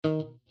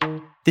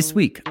This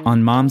week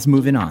on Moms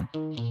Moving On.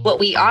 What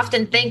we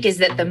often think is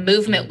that the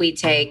movement we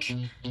take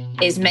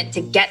is meant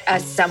to get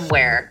us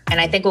somewhere. And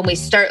I think when we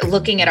start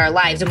looking at our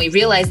lives, and we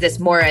realize this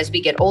more as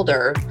we get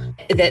older,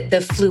 that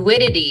the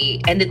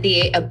fluidity and that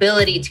the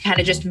ability to kind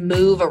of just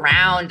move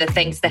around the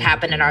things that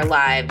happen in our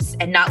lives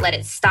and not let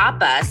it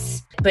stop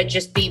us, but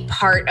just be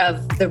part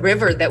of the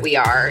river that we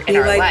are in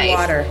our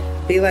life.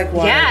 Be like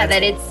water. Yeah,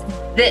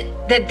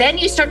 that then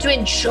you start to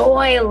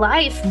enjoy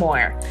life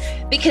more,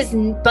 because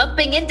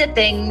bumping into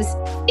things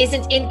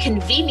isn't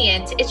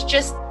inconvenient. It's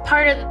just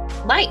part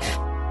of life.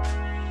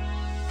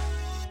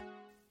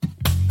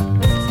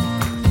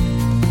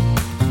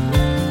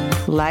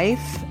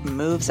 Life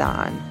moves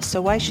on,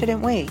 so why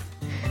shouldn't we?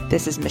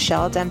 This is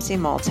Michelle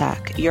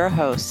Dempsey-Multack, your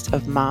host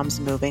of Moms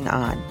Moving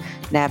On,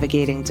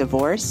 navigating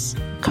divorce,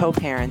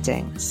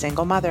 co-parenting,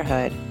 single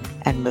motherhood,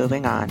 and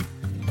moving on.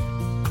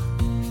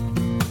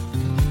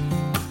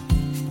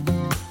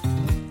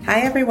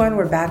 Hi everyone,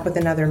 we're back with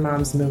another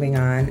Moms Moving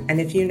On. And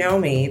if you know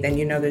me, then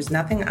you know there's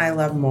nothing I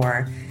love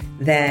more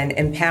than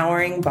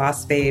empowering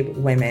boss babe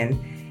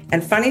women.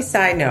 And funny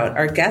side note,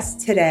 our guest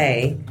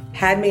today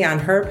had me on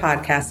her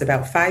podcast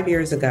about 5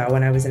 years ago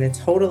when I was in a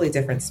totally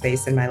different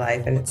space in my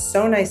life. And it's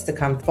so nice to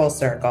come full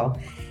circle.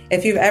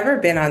 If you've ever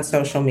been on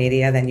social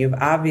media, then you've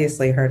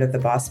obviously heard of the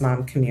Boss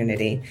Mom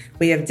community.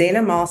 We have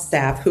Dana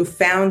Malstaff, who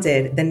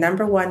founded the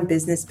 #1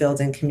 business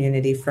building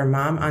community for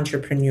mom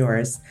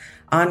entrepreneurs,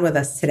 on with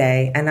us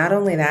today. And not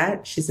only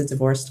that, she's a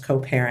divorced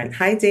co-parent.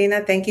 Hi,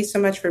 Dana. Thank you so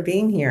much for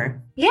being here.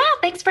 Yeah,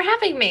 thanks for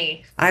having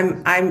me.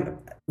 I'm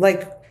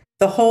like,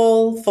 the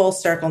whole full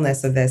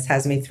circleness of this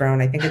has me thrown.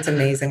 I think it's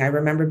amazing. I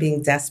remember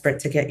being desperate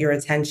to get your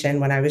attention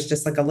when I was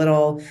just like a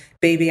little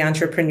baby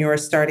entrepreneur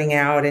starting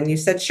out. And you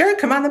said, sure,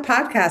 come on the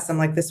podcast. I'm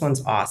like, this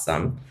one's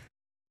awesome.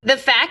 The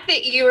fact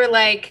that you were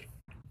like,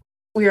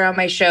 we were on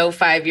my show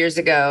 5 years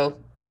ago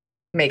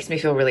makes me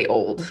feel really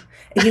old.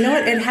 You know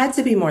what? It had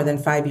to be more than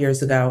 5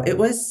 years ago.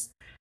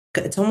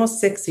 It's almost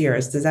 6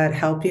 years. Does that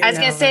help you? I was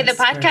going to say the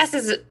podcast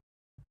is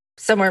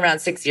somewhere around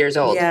 6 years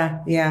old. Yeah.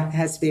 It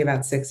has to be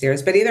about 6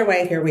 years. But either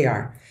way, here we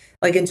are,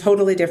 like in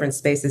totally different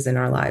spaces in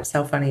our lives.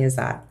 How funny is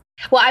that?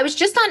 Well, I was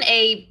just on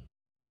a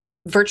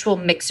virtual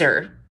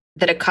mixer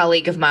that a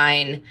colleague of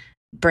mine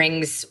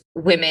brings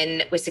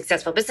women with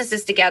successful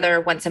businesses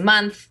together once a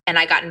month. And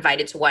I got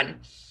invited to one.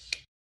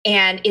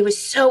 And it was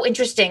so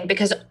interesting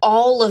because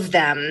all of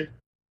them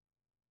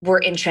were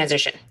in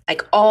transition.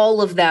 Like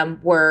all of them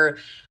were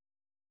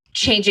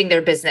changing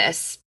their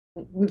business,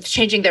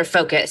 changing their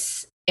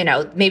focus. You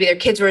know, maybe their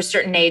kids were a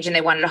certain age and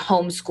they wanted to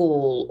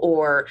homeschool,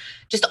 or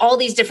just all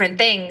these different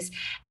things.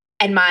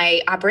 And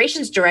my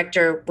operations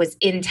director was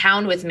in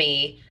town with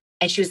me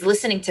and she was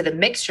listening to the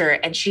mixture,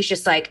 and she's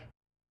just like,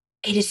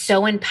 it is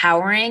so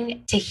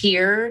empowering to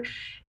hear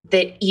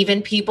that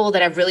even people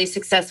that have really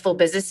successful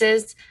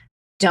businesses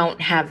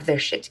don't have their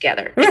shit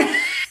together.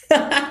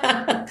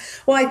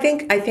 Well, I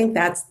think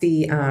that's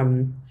the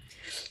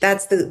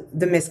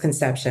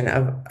misconception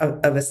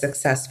of a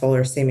successful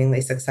or seemingly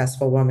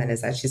successful woman,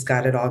 is that she's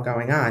got it all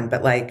going on.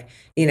 But like,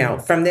 you know,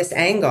 from this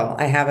angle,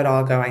 I have it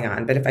all going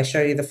on. But if I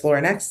show you the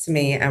floor next to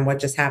me and what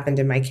just happened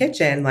in my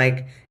kitchen,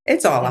 like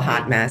it's all a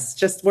hot mess.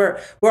 Just we're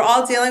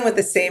all dealing with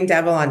the same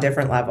devil on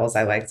different levels,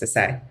 I like to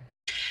say.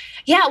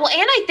 Yeah. Well,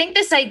 and I think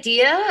this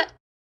idea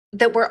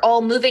that we're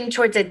all moving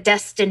towards a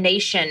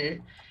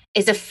destination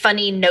is a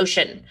funny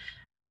notion,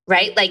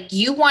 right? Like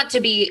you want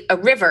to be a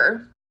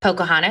river.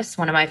 Pocahontas,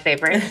 one of my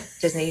favorite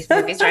Disney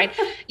movies, right?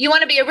 You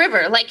want to be a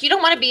river. Like you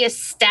don't want to be a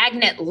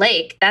stagnant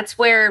lake. That's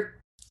where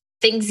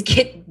things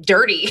get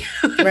dirty.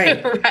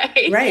 Right.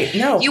 Right.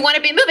 No. You want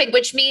to be moving,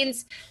 which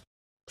means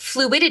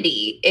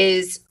fluidity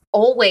is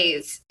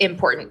always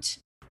important.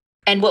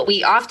 And what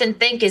we often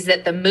think is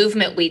that the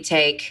movement we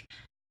take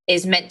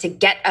is meant to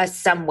get us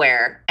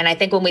somewhere. And I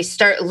think when we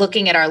start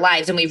looking at our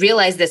lives, and we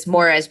realize this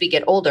more as we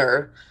get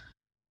older,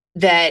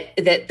 that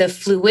the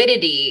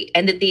fluidity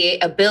and that the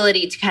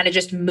ability to kind of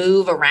just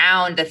move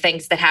around the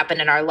things that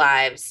happen in our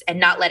lives and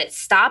not let it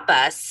stop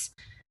us,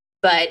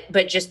 but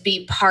just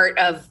be part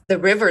of the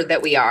river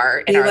that we are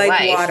in our life.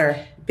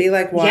 Be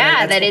like water.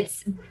 Yeah,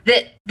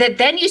 that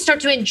then you start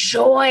to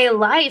enjoy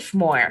life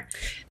more,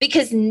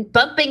 because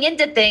bumping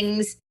into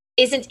things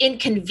isn't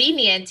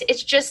inconvenient.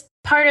 It's just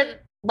part of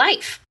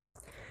life.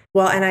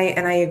 Well, and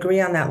I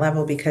agree on that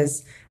level,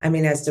 because I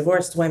mean, as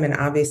divorced women,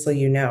 obviously,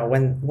 you know,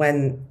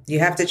 when you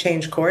have to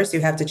change course,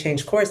 you have to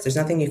change course. There's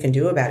nothing you can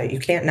do about it. You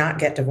can't not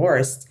get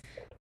divorced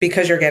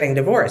because you're getting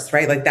divorced,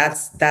 right? Like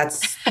that's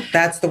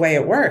the way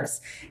it works.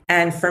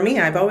 And for me,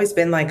 I've always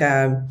been like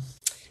I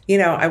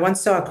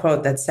once saw a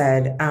quote that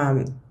said,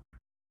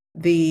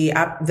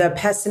 the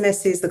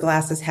pessimist sees the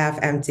glass as half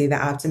empty. The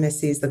optimist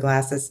sees the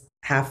glass as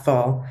half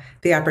full.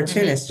 The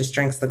opportunist just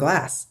drinks the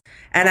glass.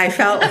 And I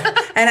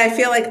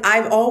feel like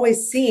I've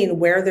always seen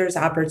where there's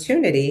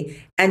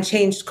opportunity and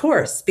changed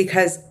course,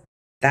 because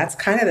that's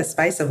kind of the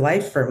spice of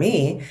life for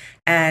me.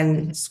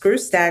 And screw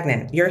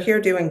stagnant. You're here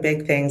doing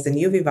big things, and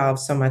you've evolved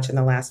so much in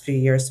the last few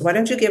years. So why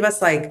don't you give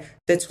us like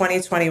the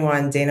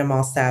 2021 Dana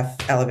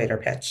Malstaff elevator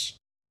pitch?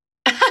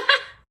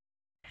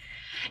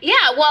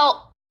 Yeah,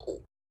 well,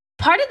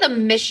 part of the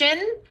mission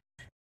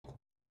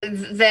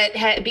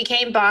that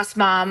became Boss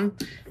Mom,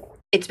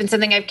 it's been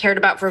something I've cared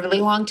about for a really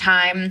long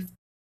time.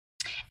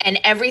 And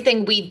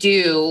everything we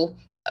do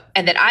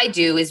and that I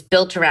do is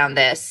built around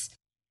this,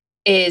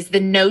 is the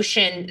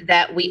notion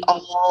that we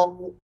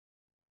all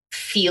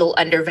feel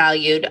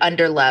undervalued,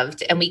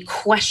 underloved, and we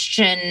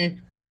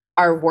question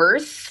our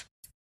worth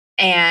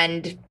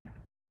and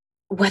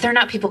whether or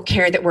not people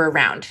care that we're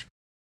around.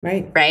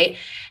 Right.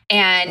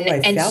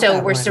 And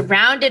so we're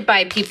surrounded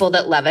by people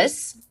that love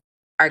us,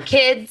 our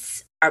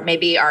kids, or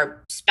maybe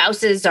our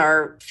spouses,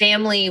 our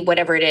family,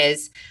 whatever it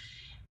is.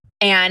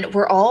 And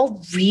we're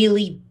all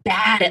really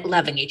bad at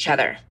loving each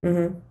other.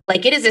 Mm-hmm.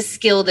 Like, it is a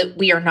skill that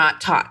we are not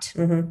taught.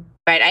 Mm-hmm.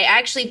 Right. I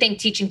actually think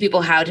teaching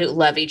people how to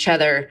love each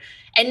other,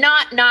 and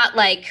not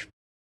like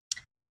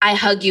I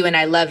hug you and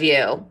I love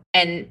you.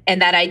 And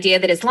that idea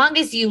that as long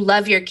as you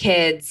love your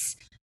kids,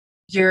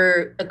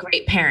 you're a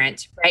great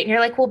parent, right? And you're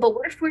like, well, but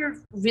what if we're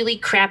really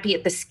crappy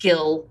at the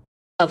skill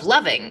of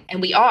loving?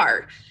 And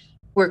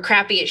we're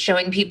crappy at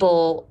showing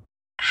people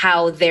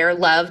how they're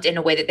loved in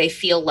a way that they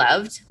feel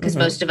loved, because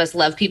most of us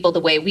love people the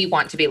way we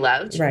want to be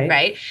loved,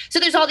 right? So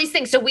there's all these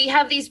things. So we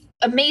have these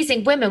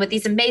amazing women with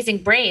these amazing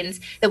brains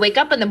that wake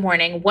up in the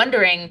morning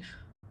wondering,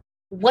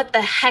 what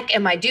the heck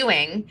am I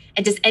doing?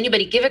 And does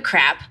anybody give a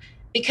crap?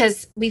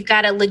 Because we've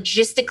got to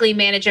logistically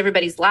manage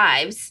everybody's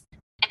lives.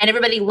 And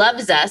everybody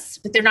loves us,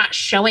 but they're not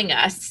showing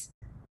us.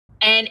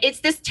 And it's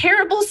this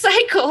terrible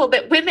cycle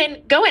that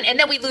women go in. And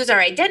then we lose our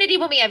identity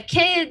when we have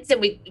kids and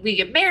we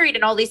get married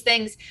and all these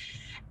things.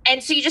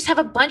 And so you just have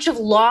a bunch of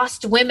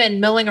lost women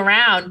milling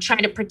around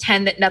trying to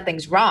pretend that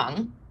nothing's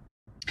wrong.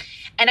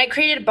 And I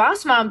created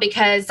Boss Mom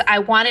because I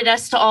wanted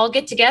us to all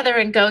get together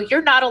and go,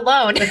 you're not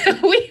alone.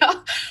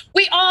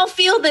 we all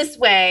feel this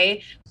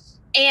way.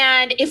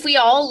 And if we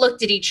all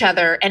looked at each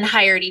other and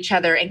hired each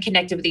other and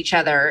connected with each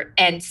other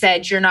and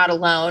said, you're not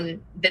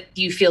alone, that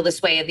you feel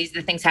this way and these are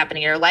the things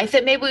happening in your life,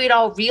 that maybe we'd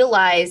all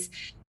realize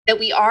that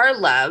we are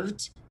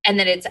loved and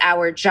that it's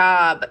our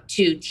job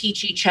to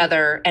teach each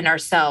other and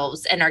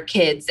ourselves and our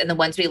kids and the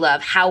ones we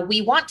love how we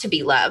want to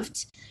be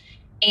loved.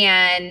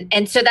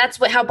 And so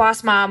that's how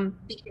Boss Mom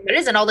became what it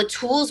is. And all the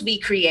tools we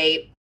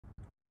create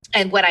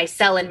and what I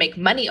sell and make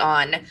money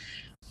on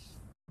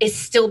is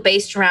still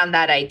based around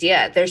that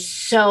idea. There's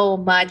so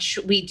much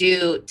we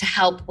do to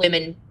help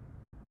women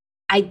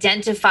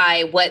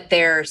identify what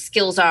their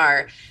skills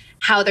are,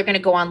 how they're going to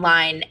go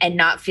online and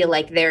not feel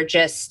like they're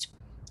just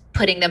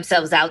putting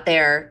themselves out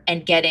there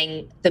and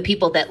getting the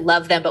people that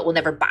love them but will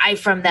never buy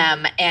from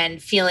them,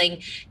 and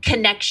feeling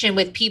connection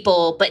with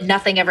people, but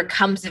nothing ever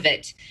comes of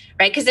it,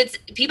 right? Because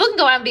people can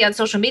go out and be on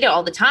social media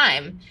all the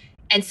time,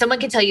 and someone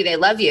can tell you they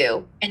love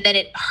you, and then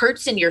it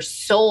hurts in your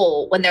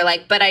soul when they're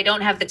like, but I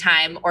don't have the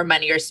time or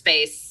money or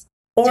space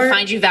to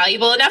find you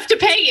valuable enough to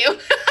pay you.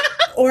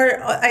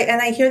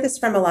 I hear this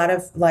from a lot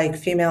of like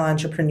female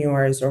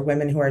entrepreneurs or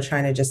women who are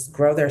trying to just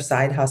grow their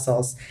side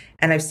hustles.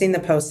 And I've seen the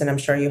posts, and I'm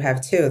sure you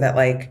have too, that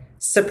like,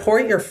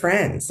 support your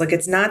friends. Like,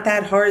 it's not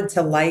that hard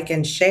to like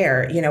and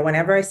share. You know,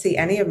 whenever I see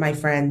any of my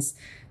friends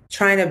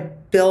trying to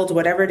build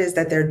whatever it is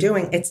that they're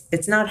doing,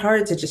 it's not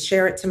hard to just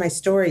share it to my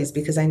stories,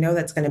 because I know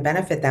that's going to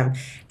benefit them.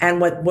 And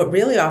what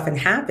really often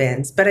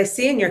happens, but I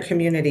see in your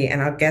community,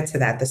 and I'll get to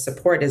that, the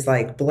support is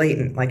like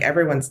blatant, like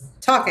everyone's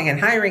talking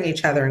and hiring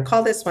each other and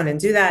call this one and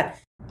do that.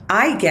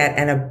 I get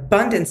an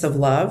abundance of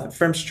love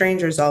from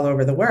strangers all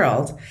over the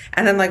world.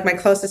 And then like my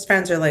closest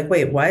friends are like,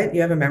 wait, what?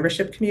 You have a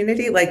membership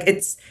community? Like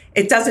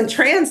it doesn't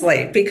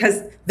translate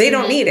because they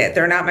don't need it.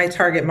 They're not my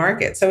target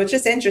market. So it's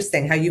just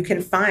interesting how you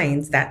can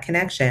find that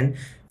connection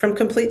from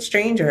complete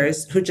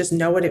strangers who just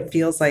know what it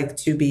feels like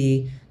to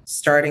be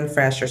starting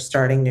fresh or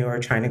starting new or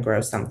trying to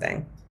grow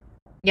something.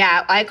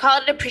 Yeah, I call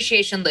it an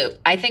appreciation loop.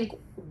 I think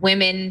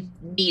women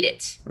need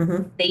it.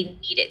 Mm-hmm. They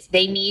need it.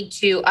 They need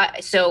to.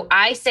 So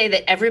I say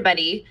that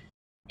everybody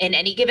in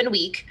any given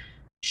week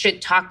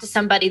should talk to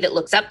somebody that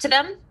looks up to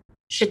them,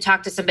 should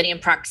talk to somebody in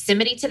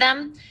proximity to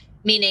them,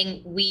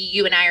 meaning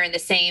you and I are in the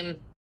same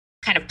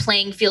kind of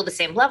playing field, the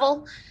same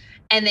level,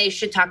 and they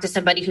should talk to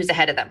somebody who's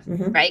ahead of them,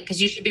 right?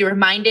 Because you should be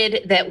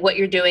reminded that what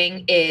you're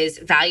doing is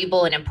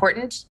valuable and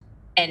important,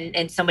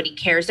 and somebody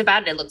cares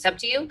about it and looks up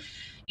to you.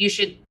 You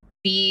should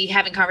be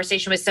having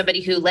conversation with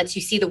somebody who lets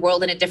you see the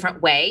world in a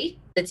different way,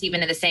 that's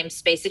even in the same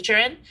space that you're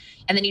in.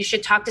 And then you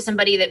should talk to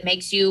somebody that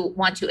makes you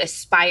want to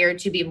aspire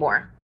to be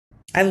more.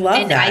 I love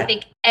that. And I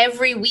think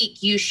every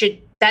week you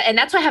should, and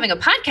that's why having a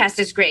podcast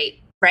is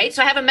great, right?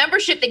 So I have a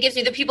membership that gives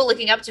me the people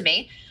looking up to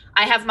me.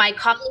 I have my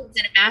colleagues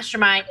in a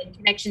mastermind and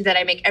connections that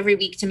I make every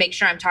week to make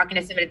sure I'm talking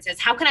to somebody that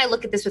says, how can I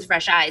look at this with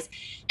fresh eyes?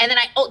 And then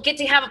I get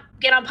to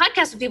get on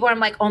podcasts with people where I'm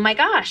like, oh my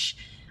gosh,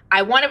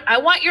 I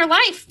want your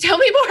life. Tell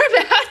me more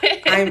about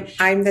it.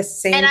 I'm the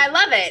same. And I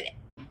love it.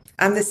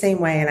 I'm the same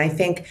way. And I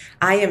think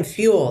I am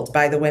fueled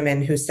by the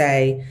women who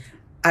say,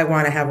 I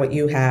want to have what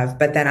you have,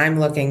 but then I'm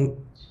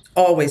looking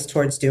always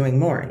towards doing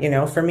more. You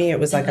know, for me, it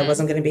was like, I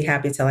wasn't going to be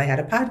happy till I had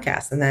a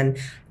podcast. And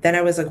then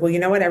I was like, well, you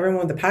know what?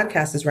 Everyone with the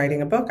podcast is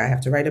writing a book. I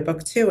have to write a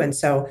book too. And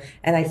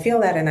I feel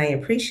that and I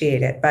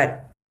appreciate it.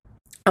 But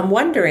I'm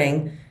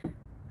wondering,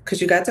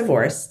 because you got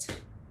divorced.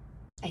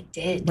 I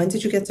did. When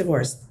did you get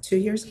divorced? 2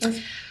 years ago?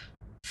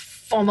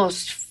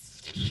 Almost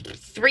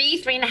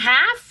three and a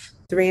half.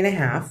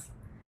 3.5.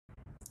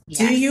 Yes.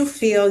 Do you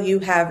feel you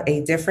have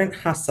a different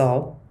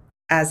hustle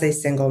as a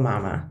single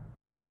mama?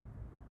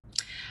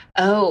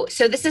 Oh,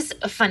 so this is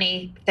a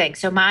funny thing.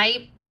 So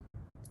my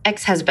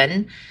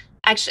ex-husband,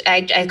 actually,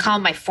 I call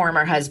him my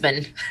former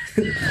husband.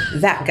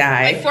 That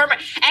guy. My former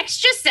ex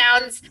just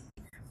sounds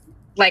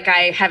like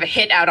I have a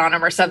hit out on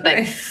him or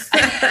something.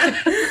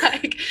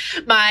 Like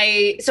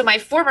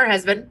my former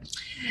husband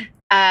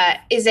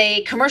is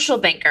a commercial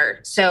banker,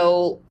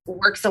 so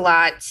works a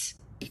lot.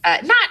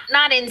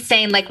 Not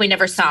insane, like we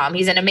never saw him.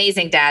 He's an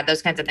amazing dad,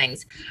 those kinds of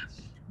things.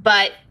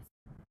 But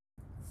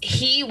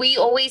we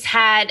always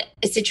had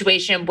a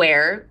situation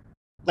where,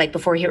 like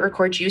before he hit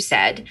record, you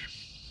said,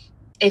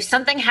 if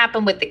something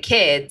happened with the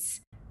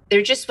kids,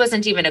 there just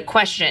wasn't even a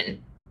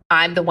question.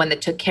 I'm the one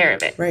that took care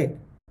of it. Right.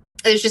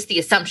 There's just the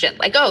assumption,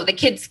 like, oh, the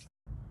kids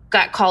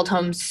got called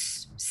home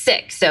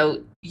sick,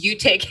 so you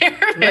take care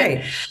of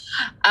it.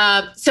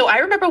 Right. So I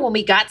remember when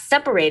we got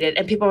separated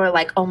and people were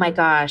like, oh my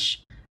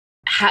gosh,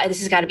 this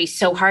has got to be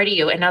so hard on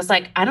you. And I was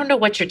like, I don't know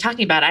what you're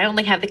talking about. I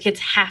only have the kids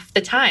half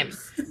the time.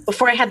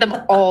 Before I had them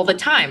all the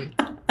time.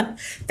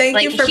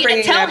 Thank you for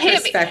bringing that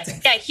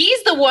perspective. Yeah,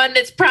 he's the one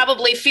that's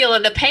probably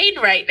feeling the pain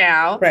right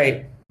now.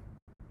 Right.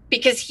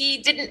 Because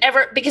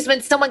because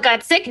when someone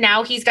got sick,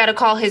 now he's got to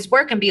call his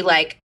work and be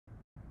like,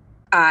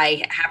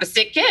 I have a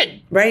sick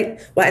kid.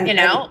 Right. Well, and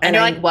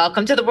they're like,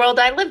 welcome to the world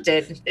I lived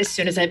in as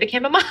soon as I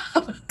became a mom.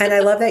 And I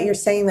love that you're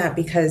saying that,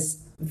 because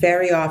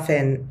very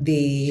often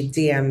the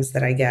DMs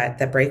that I get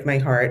that break my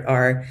heart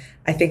are,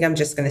 I think I'm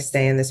just going to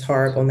stay in this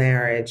horrible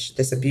marriage,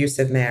 this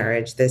abusive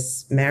marriage,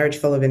 this marriage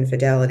full of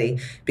infidelity,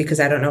 because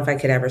I don't know if I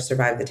could ever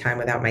survive the time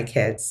without my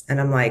kids. And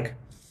I'm like,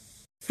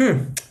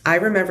 I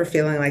remember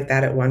feeling like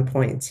that at one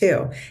point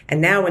too.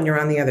 And now when you're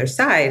on the other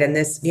side, and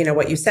this,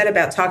 what you said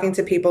about talking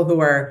to people who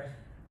are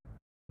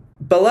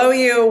below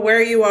you,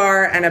 where you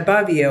are, and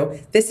above you,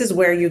 this is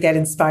where you get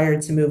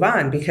inspired to move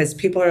on, because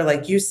people are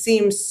like, you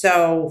seem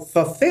so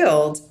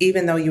fulfilled,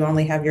 even though you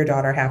only have your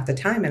daughter half the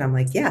time. And I'm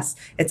like, yes,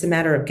 it's a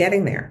matter of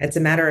getting there. It's a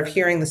matter of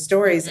hearing the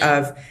stories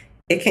of,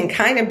 it can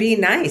kind of be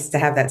nice to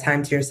have that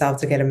time to yourself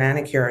to get a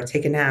manicure or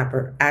take a nap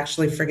or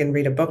actually friggin'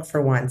 read a book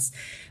for once.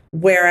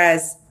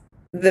 Whereas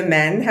the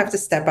men have to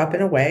step up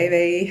in a way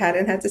they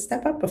hadn't had to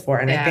step up before.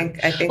 And I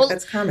think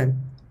that's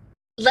common.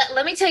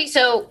 Let me tell you,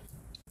 so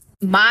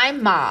my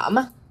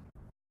mom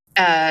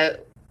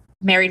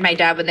married my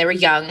dad when they were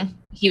young.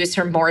 He was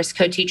her Morse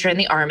code teacher in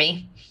the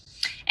Army,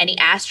 and he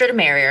asked her to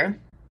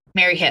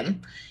marry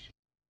him.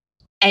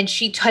 And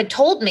she had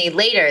told me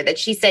later that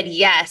she said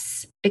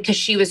yes because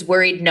she was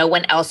worried no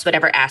one else would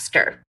ever ask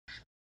her.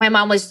 My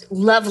mom was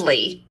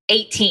lovely,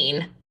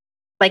 18.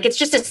 Like, it's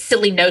just a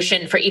silly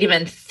notion for you to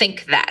even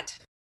think that,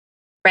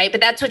 right?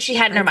 But that's what she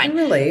had in her mind.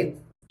 Relate.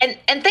 And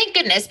thank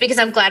goodness, because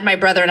I'm glad my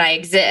brother and I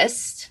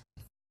exist.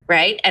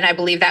 Right. And I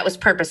believe that was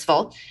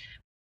purposeful,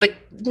 but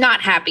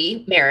not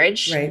happy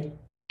marriage. Right.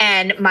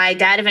 And my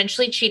dad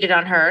eventually cheated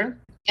on her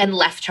and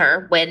left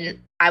her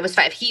when I was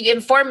 5. He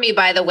informed me,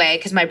 by the way,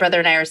 because my brother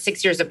and I are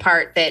 6 years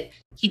apart, that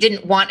he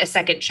didn't want a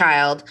second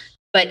child,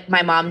 but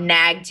my mom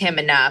nagged him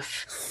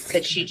enough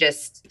that she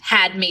just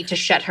had me to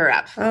shut her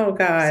up. Oh,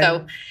 God.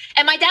 So,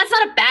 and my dad's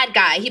not a bad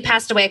guy. He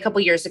passed away a couple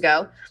years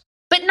ago,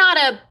 but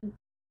not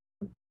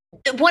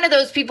one of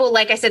those people,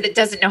 like I said, that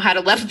doesn't know how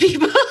to love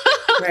people.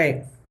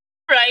 Right.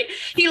 Right.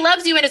 He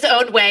loves you in his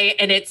own way,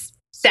 and it's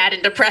sad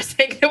and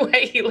depressing the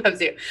way he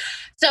loves you.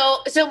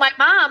 So my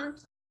mom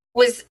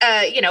was,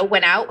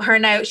 went out, her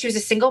and I, she was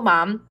a single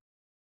mom.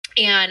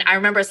 And I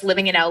remember us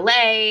living in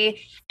LA,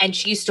 and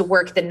she used to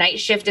work the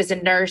night shift as a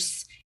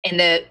nurse in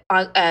the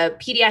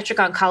pediatric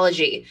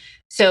oncology.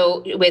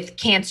 So with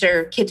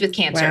cancer, kids with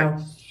cancer.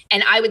 Wow.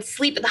 And I would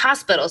sleep at the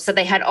hospital. So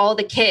they had all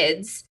the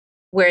kids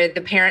where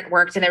the parent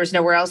worked and there was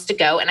nowhere else to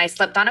go. And I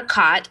slept on a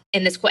cot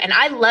in this, and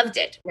I loved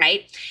it.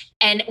 Right.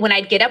 And when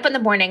I'd get up in the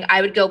morning,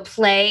 I would go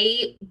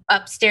play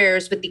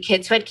upstairs with the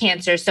kids who had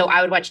cancer. So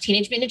I would watch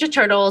Teenage Mutant Ninja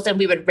Turtles, and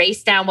we would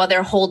race down while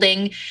they're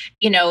holding,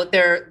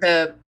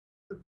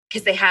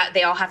 because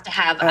they all have to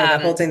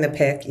have holding the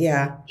pick.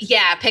 Yeah.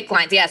 Yeah. Pick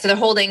lines. Yeah. So they're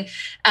holding,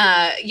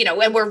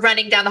 and we're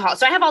running down the hall.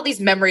 So I have all these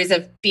memories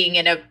of being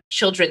in a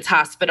children's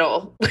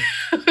hospital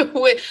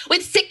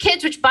with sick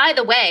kids, which, by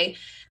the way,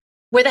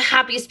 were the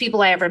happiest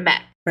people I ever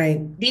met.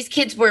 Right. These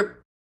kids were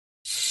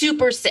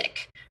super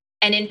sick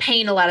and in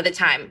pain a lot of the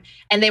time,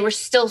 and they were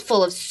still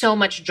full of so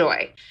much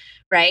joy.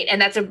 Right.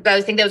 And I think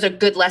that was a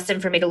good lesson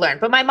for me to learn.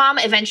 But my mom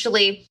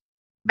eventually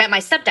met my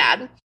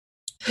stepdad,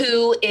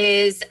 who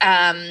is,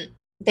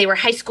 they were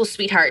high school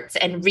sweethearts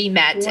and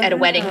re-met at a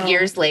wedding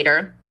years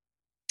later.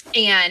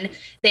 And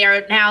they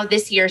are now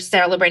this year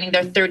celebrating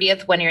their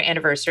 30th one-year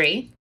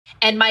anniversary.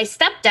 And my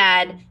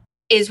stepdad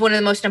is one of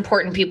the most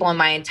important people in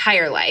my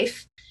entire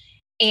life.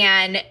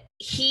 And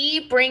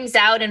he brings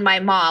out in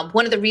my mom,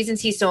 one of the reasons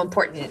he's so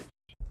important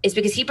is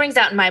because he brings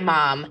out in my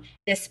mom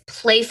this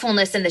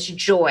playfulness and this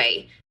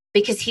joy,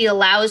 because he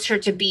allows her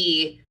to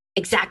be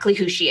exactly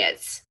who she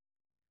is.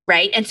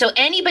 Right. And so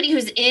anybody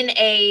who's in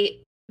a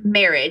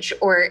marriage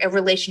or a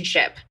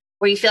relationship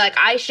where you feel like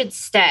I should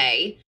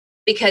stay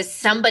because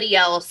somebody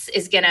else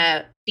is going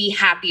to be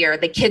happier,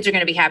 the kids are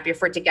going to be happier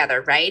if we're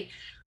together, right?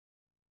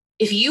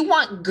 If you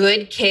want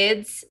good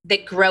kids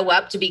that grow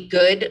up to be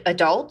good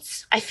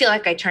adults, I feel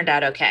like I turned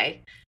out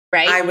okay,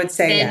 right? I would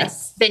say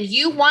yes. Then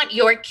you want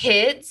your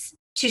kids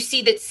to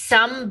see that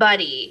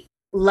somebody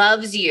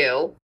loves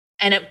you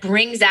and it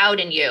brings out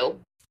in you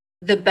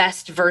the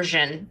best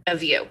version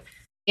of you.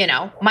 You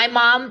know, my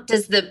mom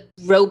does the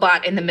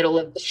robot in the middle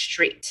of the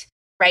street,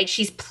 right?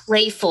 She's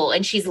playful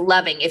and she's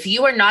loving. If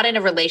you are not in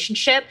a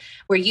relationship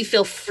where you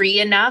feel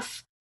free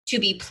enough to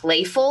be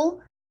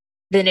playful,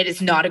 then it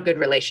is not a good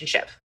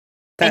relationship.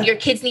 And your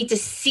kids need to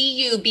see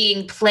you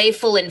being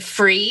playful and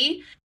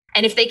free.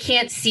 And if they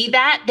can't see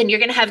that, then you're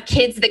going to have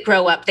kids that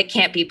grow up that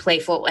can't be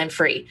playful and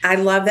free. I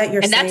love that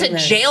you're saying this. And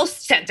that's a jail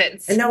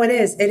sentence. No, it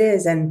is. It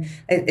is. And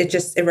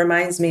it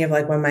reminds me of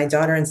like when my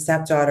daughter and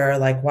stepdaughter are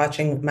like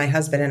watching my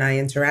husband and I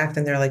interact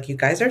and they're like, you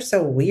guys are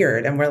so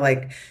weird. And we're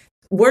like,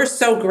 we're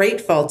so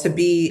grateful to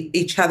be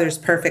each other's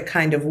perfect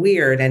kind of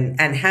weird and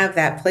have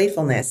that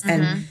playfulness.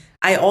 And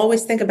I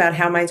always think about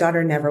how my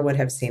daughter never would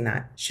have seen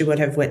that. She would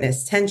have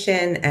witnessed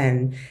tension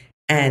and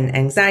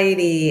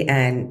anxiety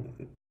and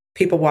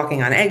people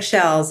walking on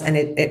eggshells, and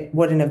it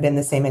wouldn't have been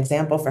the same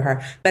example for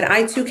her. But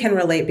I too can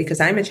relate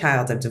because I'm a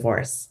child of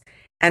divorce.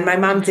 And my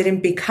mom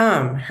didn't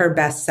become her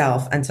best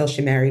self until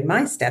she married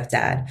my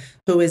stepdad,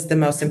 who is the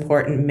most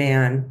important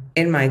man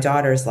in my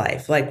daughter's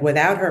life. Like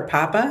without her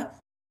papa,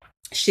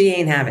 she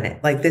ain't having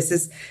it. Like this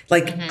is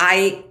like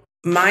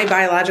my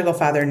biological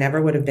father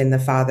never would have been the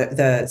father,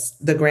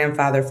 the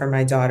grandfather for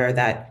my daughter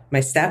that my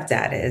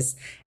stepdad is.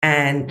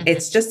 And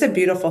it's just a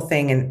beautiful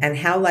thing and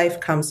how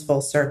life comes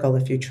full circle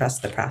if you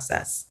trust the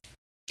process.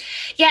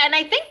 Yeah. And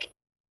I think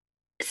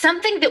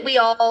something that we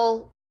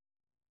all,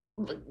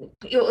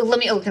 let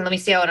me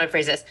see how I want to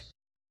phrase this.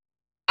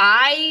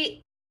 I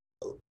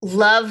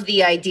love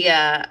the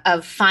idea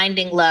of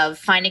finding love,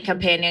 finding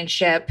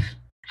companionship,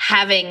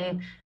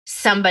 having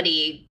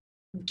somebody,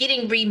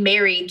 getting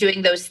remarried,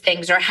 doing those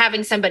things, or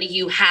having somebody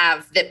you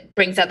have that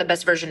brings out the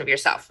best version of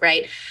yourself,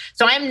 right?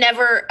 So I'm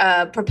never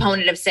a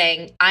proponent of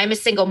saying I'm a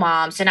single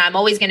mom, so now I'm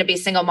always going to be a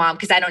single mom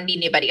because I don't need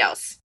anybody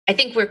else. I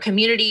think we're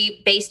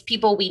community-based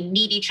people. We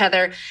need each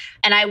other.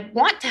 And I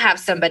want to have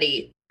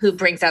somebody who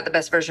brings out the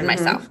best version of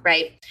myself,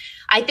 right?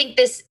 I think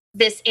this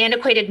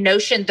antiquated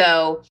notion,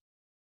 though,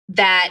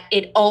 that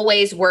it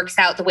always works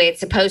out the way it's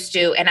supposed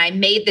to, and I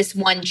made this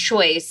one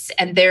choice,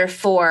 and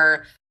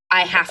therefore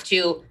I have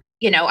to,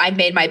 I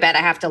made my bed,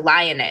 I have to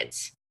lie in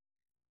it.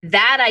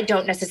 That I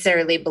don't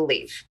necessarily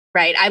believe,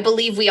 right? I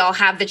believe we all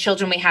have the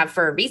children we have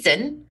for a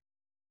reason,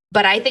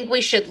 but I think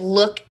we should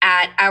look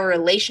at our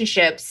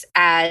relationships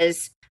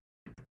as,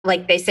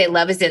 like they say,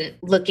 love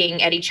isn't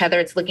looking at each other,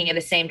 it's looking in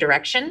the same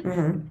direction.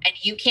 And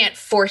you can't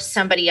force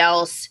somebody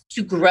else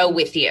to grow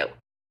with you.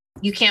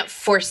 You can't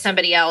force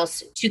somebody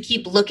else to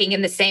keep looking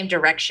in the same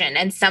direction.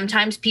 And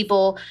sometimes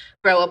people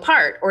grow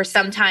apart, or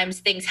sometimes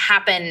things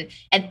happen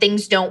and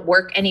things don't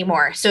work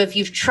anymore. So if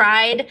you've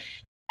tried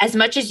as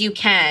much as you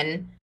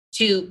can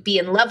to be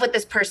in love with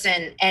this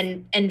person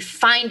and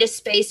find a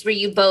space where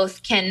you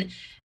both can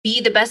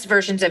be the best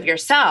versions of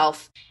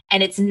yourself,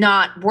 and it's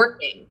not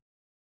working,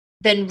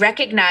 then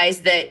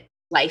recognize that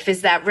life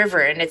is that river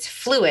and it's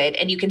fluid,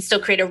 and you can still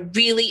create a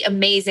really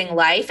amazing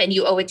life, and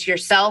you owe it to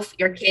yourself,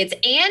 your kids,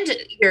 and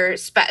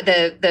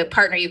the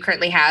partner you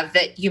currently have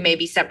that you may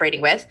be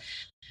separating with,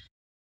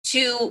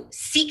 to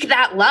seek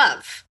that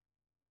love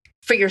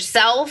for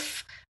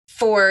yourself,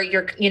 for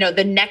your,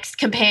 the next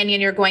companion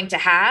you're going to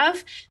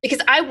have. Because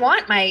I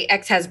want my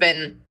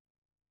ex-husband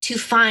to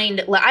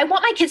I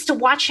want my kids to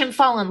watch him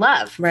fall in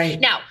love. Right.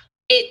 Now,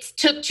 it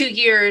took 2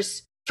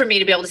 years for me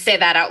to be able to say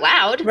that out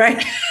loud.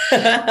 Right.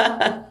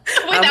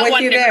 Without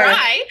wanting to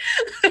cry.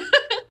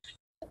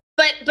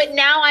 But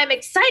now I'm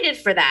excited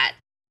for that.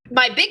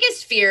 My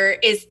biggest fear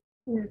is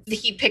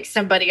he picks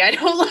somebody I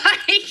don't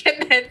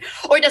like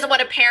or doesn't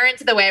want to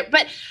parent the way.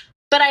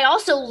 But I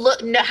also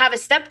have a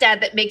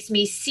stepdad that makes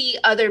me see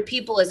other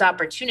people as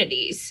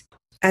opportunities.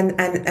 And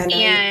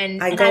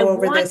I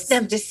want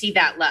them to see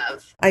that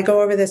love. I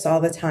go over this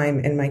all the time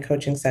in my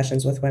coaching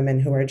sessions with women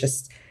who are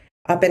just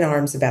up in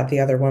arms about the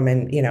other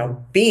woman,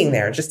 being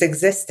there, just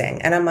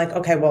existing. And I'm like,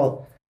 okay,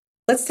 well,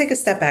 let's take a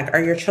step back.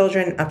 Are your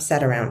children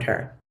upset around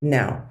her?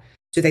 No.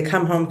 Do they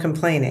come home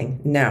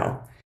complaining?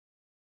 No.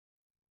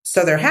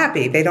 So they're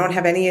happy. They don't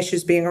have any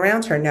issues being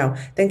around her? No.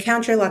 Then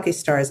count your lucky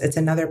stars. It's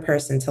another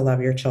person to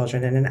love your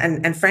children.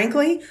 And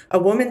frankly, a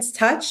woman's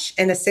touch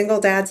in a single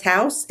dad's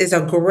house is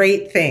a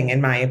great thing, in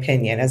my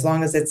opinion, as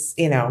long as it's,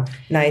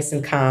 nice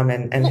and calm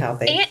and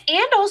healthy.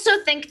 And also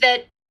think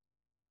that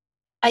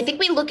I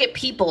think we look at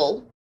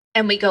people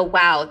and we go,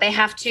 wow, they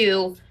have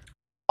to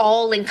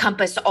all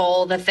encompass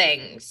all the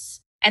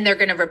things, and they're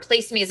going to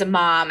replace me as a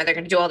mom, and they're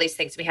going to do all these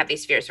things. We have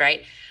these fears,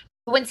 right?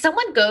 But when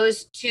someone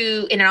goes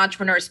in an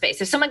entrepreneur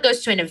space, if someone goes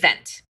to an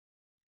event,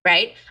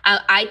 right,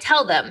 I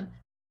tell them,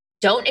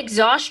 don't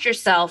exhaust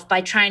yourself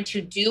by trying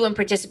to do and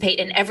participate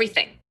in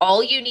everything.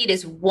 All you need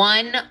is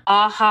one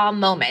aha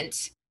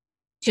moment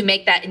to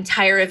make that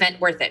entire event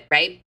worth it,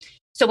 right?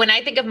 So when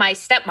I think of my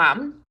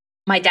stepmom,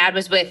 my dad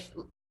was with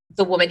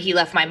the woman he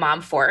left my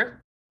mom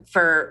for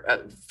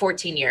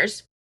 14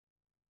 years.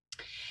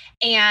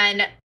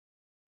 And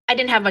I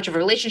didn't have much of a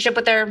relationship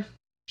with her.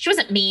 She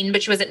wasn't mean,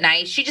 but she wasn't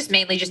nice. She just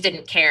mainly just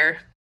didn't care.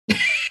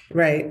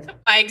 Right.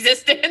 My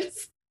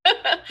existence.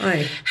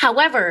 Right.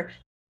 However,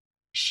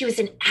 she was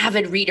an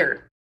avid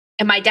reader.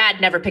 And my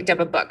dad never picked up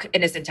a book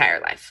in his entire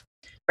life.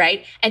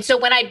 Right. And so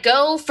when I'd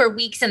go for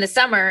weeks in the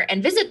summer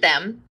and visit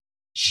them,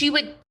 she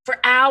would, for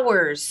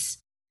hours,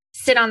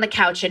 sit on the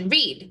couch and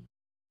read.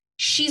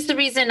 She's the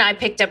reason I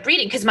picked up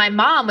reading, because my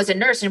mom was a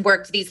nurse and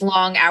worked these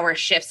long hour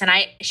shifts, and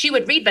she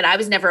would read, but I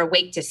was never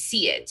awake to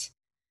see it.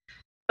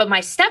 But my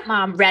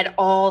stepmom read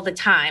all the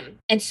time.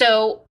 And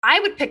so I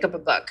would pick up a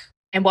book,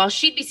 and while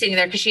she'd be sitting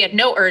there, because she had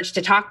no urge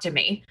to talk to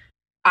me,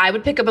 I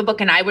would pick up a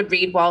book and I would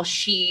read while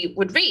she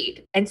would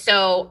read. And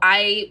so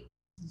I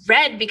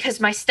read because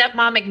my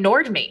stepmom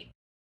ignored me.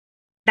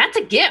 That's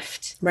a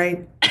gift.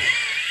 Right.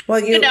 Well,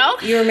 you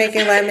were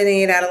making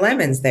lemonade out of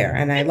lemons there.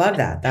 And I love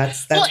that.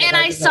 That's well, and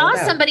I saw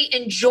somebody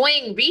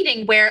enjoying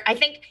reading, where I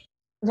think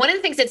one of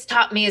the things it's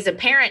taught me as a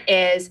parent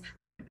is,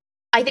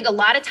 I think a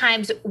lot of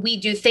times we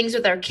do things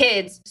with our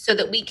kids so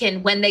that we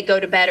can, when they go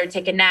to bed or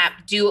take a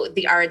nap, do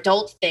our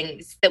adult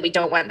things that we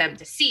don't want them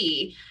to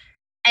see.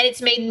 And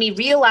it's made me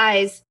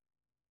realize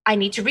I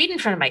need to read in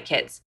front of my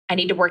kids. I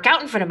need to work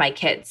out in front of my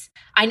kids.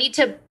 I need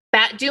to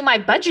do my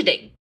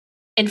budgeting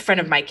in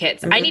front of my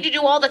kids. Mm-hmm. I need to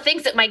do all the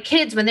things that my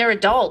kids, when they're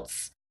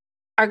adults,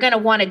 are going to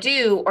want to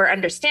do or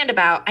understand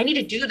about. I need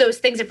to do those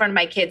things in front of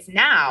my kids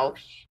now.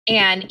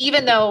 And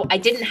even though I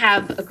didn't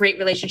have a great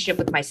relationship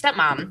with my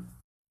stepmom,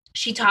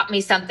 she taught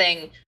me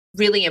something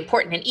really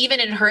important. And even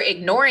in her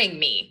ignoring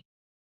me,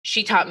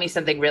 she taught me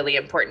something really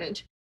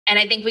important. And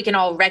I think we can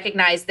all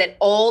recognize that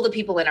all the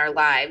people in our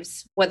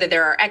lives, whether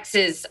they're our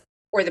exes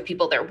or the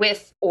people they're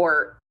with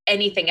or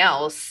anything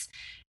else,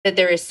 that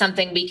there is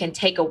something we can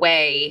take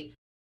away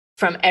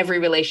from every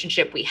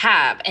relationship we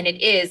have. And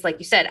it is, like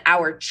you said,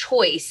 our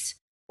choice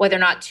whether or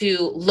not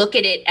to look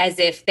at it as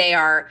if they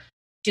are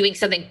doing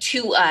something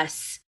to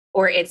us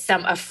or it's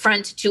some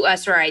affront to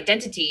us or our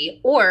identity,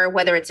 or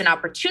whether it's an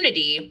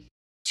opportunity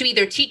to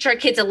either teach our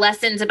kids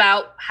lessons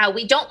about how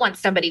we don't want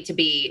somebody to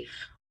be,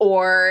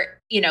 or,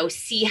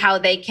 see how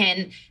they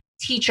can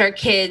teach our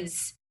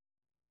kids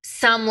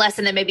some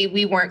lesson that maybe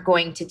we weren't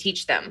going to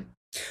teach them.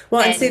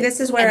 Well, and see, this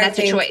is where that's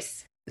a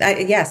choice.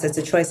 Yes, it's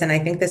a choice. And I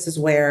think this is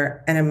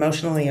where an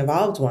emotionally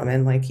evolved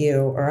woman like you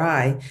or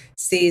I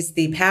sees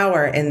the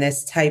power in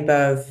this type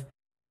of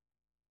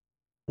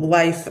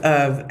life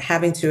of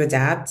having to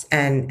adapt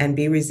and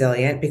be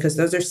resilient, because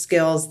those are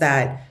skills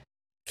that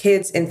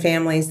kids in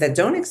families that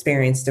don't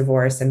experience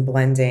divorce and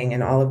blending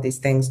and all of these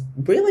things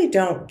really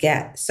don't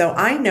get. So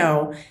I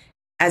know,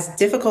 as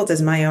difficult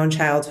as my own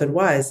childhood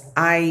was,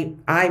 I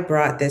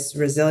brought this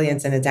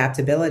resilience and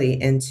adaptability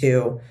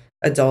into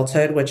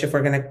adulthood, which, if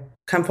we're going to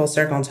come full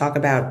circle and talk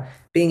about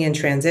being in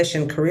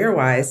transition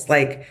career-wise,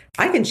 like,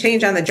 I can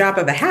change on the drop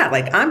of a hat.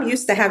 Like, I'm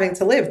used to having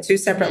to live two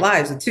separate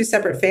lives with two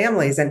separate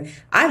families. And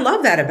I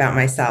love that about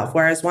myself.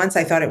 Whereas once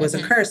I thought it was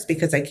a curse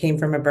because I came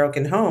from a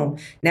broken home.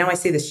 Now I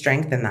see the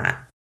strength in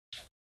that.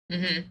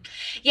 Mm-hmm.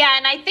 Yeah.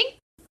 And I think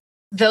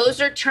those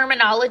are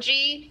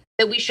terminology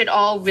that we should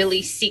all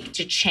really seek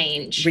to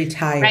change.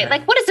 Retire. Right?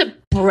 Like, what does a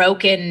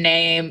broken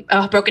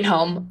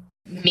home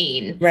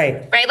mean?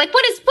 Right. Right? Like,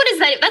 what is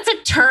that? That's a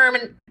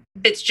term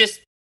that's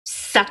just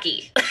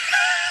sucky.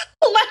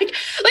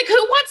 like who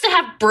wants to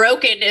have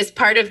broken as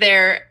part of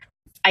their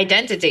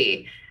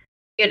identity?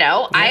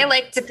 Yeah. I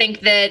like to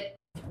think that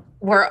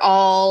we're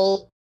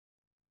all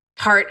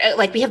part,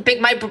 like, we have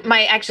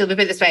actually, let me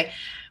put it this way.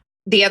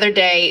 The other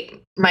day,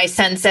 my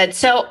son said,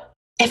 so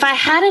if I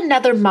had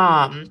another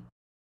mom,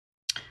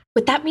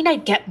 would that mean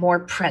I'd get more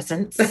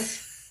presents?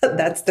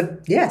 That's the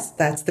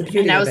beauty.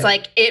 And I was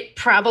like, it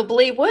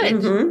probably would.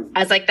 Mm-hmm. I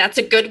was like, that's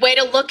a good way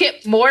to look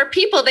at more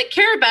people that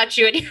care about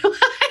you in your life.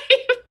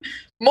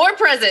 More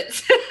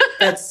presents.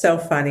 That's so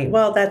funny.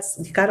 Well,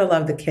 you got to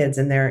love the kids,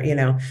 and they're,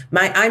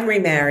 I'm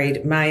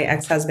remarried. My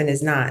ex-husband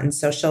is not. And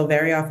so she'll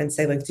very often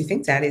say, like, do you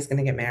think daddy's going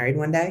to get married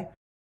one day?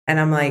 And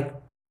I'm like,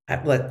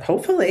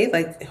 hopefully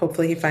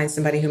he finds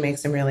somebody who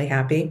makes him really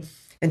happy.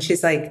 And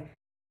she's like,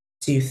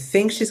 do you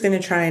think she's going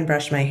to try and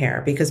brush my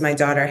hair? Because my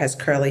daughter has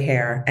curly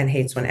hair and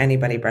hates when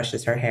anybody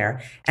brushes her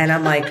hair. And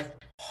I'm like,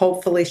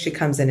 hopefully she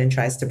comes in and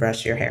tries to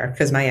brush your hair,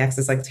 because my ex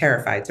is like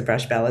terrified to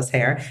brush Bella's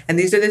hair. And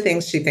these are the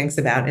things she thinks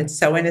about. It's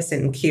so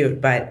innocent and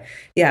cute. But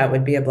yeah, it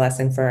would be a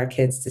blessing for our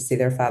kids to see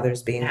their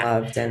fathers being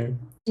loved. And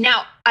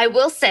now, I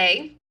will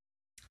say,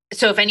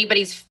 so if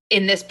anybody's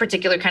in this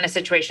particular kind of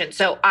situation,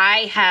 so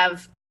I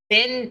have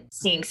been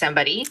seeing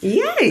somebody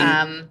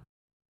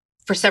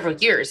for several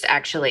years,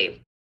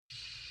 actually.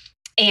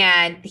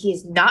 And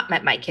he's not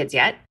met my kids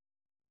yet.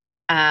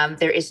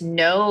 There is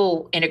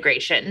no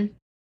integration.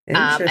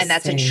 And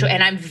that's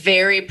and I'm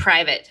very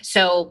private.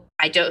 So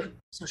I don't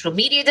Social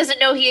media doesn't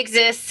know he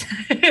exists.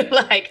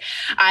 Like,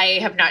 I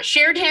have not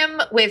shared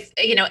him with,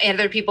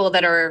 other people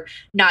that are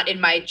not in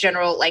my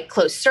general, like,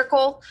 close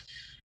circle.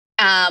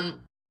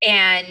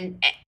 And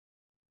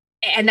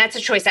that's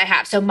a choice I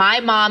have. So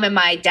my mom and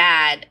my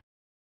dad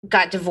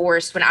got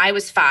divorced when I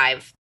was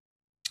 5.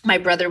 My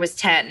brother was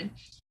 10.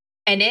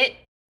 And it,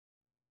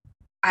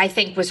 I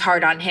think, was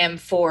hard on him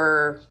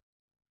for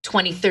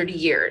 20, 30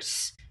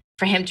 years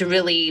for him to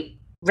really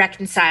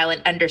reconcile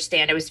and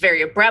understand. It was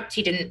very abrupt.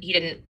 He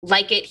didn't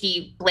like it.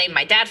 He blamed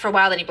my dad for a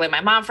while, then he blamed my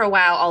mom for a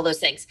while, all those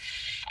things.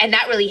 And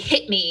that really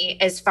hit me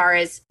as far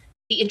as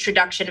the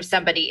introduction of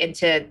somebody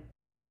into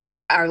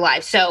our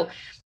lives. So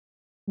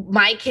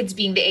my kids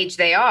being the age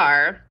they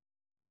are,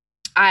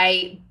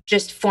 I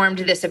just formed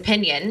this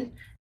opinion,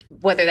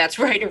 whether that's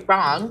right or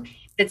wrong,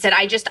 that said,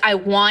 I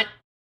want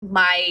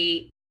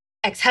my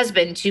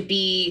ex-husband to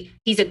be,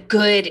 he's a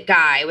good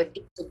guy with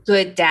a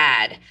good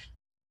dad.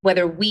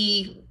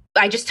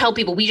 I just tell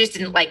people we just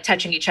didn't like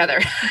touching each other.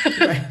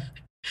 Right.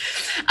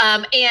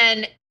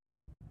 And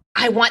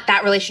I want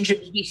that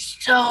relationship to be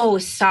so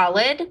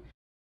solid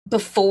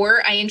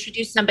before I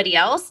introduce somebody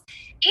else.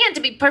 And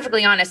to be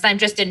perfectly honest, I'm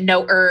just in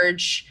no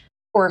urge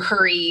or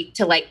hurry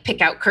to like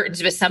pick out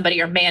curtains with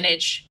somebody or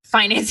manage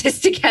finances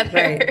together.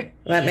 Right.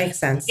 Well, that makes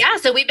sense. Yeah.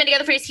 So we've been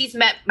together for years. He's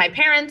met my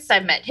parents.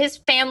 I've met his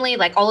family,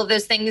 like all of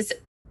those things.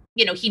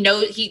 He knows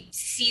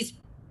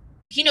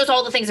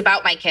all the things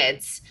about my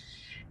kids,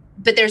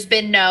 but there's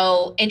been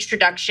no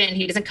introduction.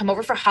 He doesn't come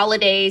over for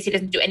holidays. He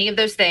doesn't do any of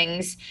those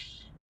things.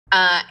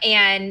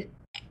 And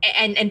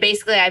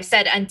basically I've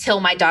said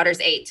until my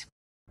daughter's 8.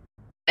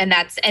 And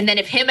then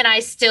if him and I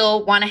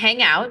still want to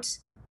hang out,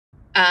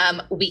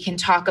 we can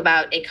talk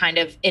about a kind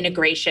of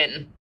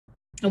integration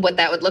and what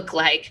that would look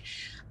like.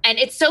 And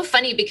it's so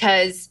funny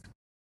because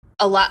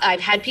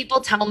I've had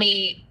people tell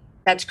me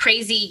that's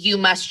crazy. You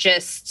must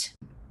just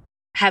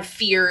have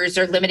fears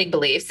or limiting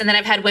beliefs. And then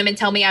I've had women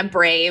tell me I'm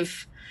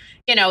brave.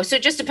 So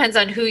it just depends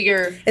on who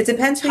you're It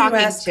depends who talking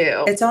you ask.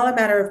 to. It's all a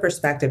matter of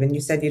perspective. And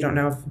you said you don't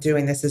know if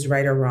doing this is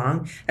right or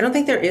wrong. I don't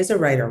think there is a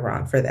right or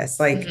wrong for this.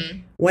 Like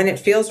when it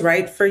feels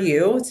right for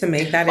you to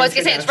make that I was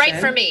going to say, it's right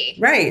for me.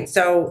 Right.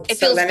 So it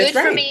feels then good it's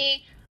right for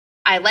me.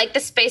 I like the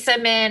space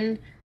I'm in.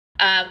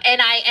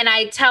 And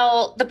I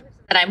tell the person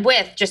that I'm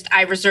with,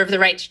 I reserve the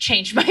right to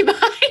change my mind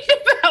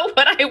about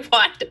what I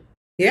want.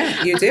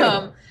 Yeah, you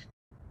do.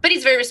 But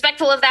he's very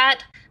respectful of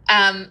that.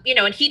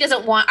 And he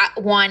doesn't want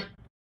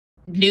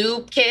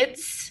new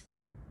kids.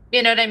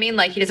 You know what I mean?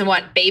 Like he doesn't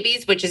want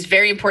babies, which is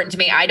very important to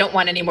me. I don't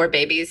want any more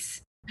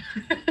babies.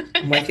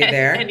 I'm with you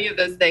there. Any of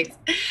those things.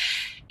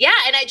 Yeah.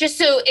 And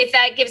so if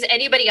that gives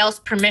anybody else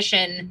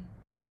permission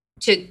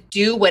to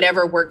do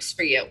whatever works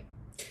for you,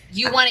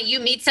 you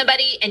meet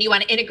somebody and you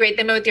want to integrate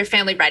them with your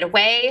family right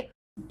away.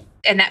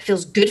 And that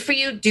feels good for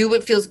you. Do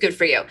what feels good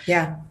for you.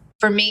 Yeah.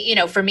 For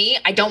me,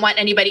 I don't want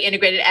anybody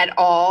integrated at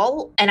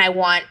all. And I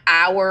want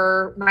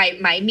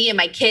me and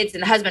my kids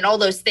and the husband, all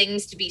those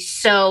things to be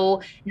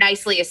so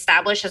nicely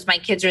established as my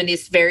kids are in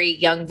this very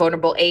young,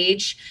 vulnerable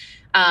age.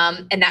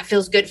 And that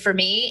feels good for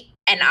me.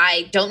 And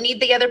I don't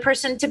need the other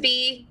person to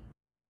be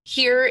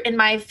here in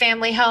my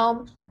family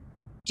home.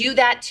 Do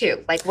that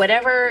too. Like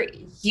whatever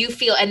you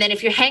feel. And then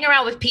if you hang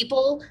around with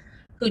people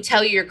who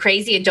tell you you're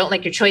crazy and don't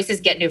like your choices,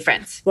 get new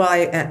friends.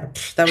 Well,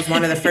 that was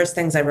one of the first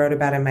things I wrote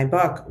about in my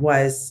book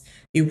was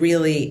you're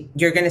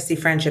going to see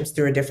friendships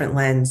through a different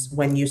lens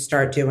when you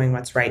start doing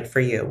what's right for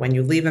you, when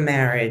you leave a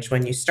marriage,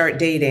 when you start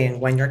dating,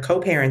 when you're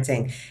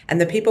co-parenting.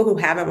 And the people who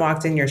haven't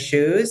walked in your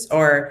shoes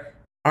or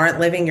aren't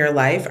living your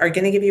life are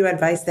going to give you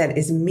advice that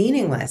is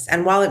meaningless.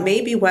 And while it may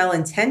be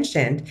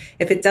well-intentioned,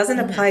 if it doesn't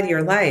apply to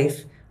your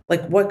life,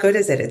 like what good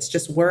is it? It's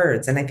just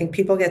words. And I think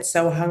people get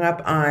so hung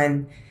up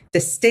on the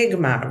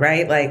stigma,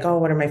 right? Like, oh,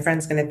 what are my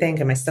friends going to think?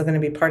 Am I still going to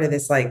be part of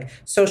this like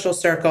social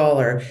circle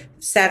or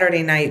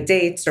Saturday night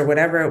dates or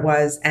whatever it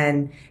was?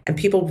 And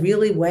people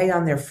really weigh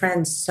on their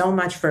friends so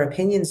much for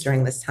opinions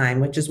during this time,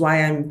 which is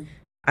why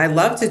I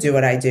love to do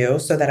what I do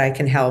so that I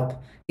can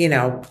help,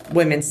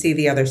 women see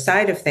the other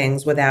side of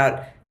things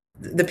without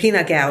the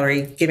peanut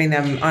gallery giving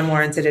them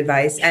unwarranted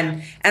advice.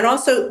 And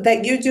also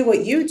that you do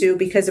what you do,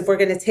 because if we're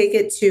going to take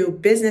it to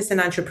business and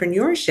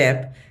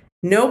entrepreneurship,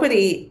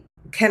 nobody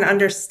can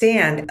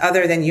understand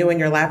other than you and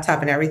your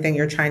laptop and everything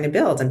you're trying to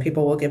build. And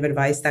people will give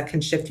advice that can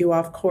shift you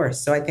off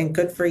course. So I think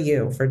good for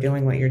you for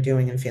doing what you're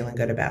doing and feeling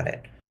good about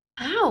it.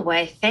 Oh,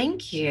 why,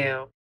 thank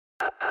you.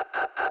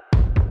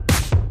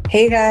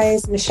 Hey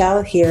guys,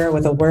 Michelle here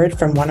with a word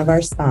from one of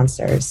our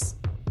sponsors.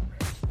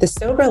 The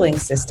SoberLink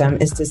system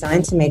is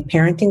designed to make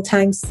parenting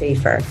time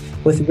safer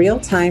with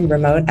real-time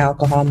remote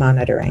alcohol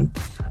monitoring.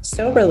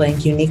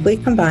 SoberLink uniquely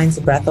combines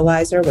a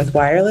breathalyzer with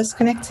wireless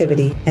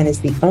connectivity and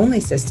is the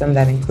only system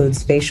that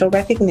includes facial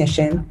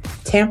recognition,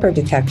 tamper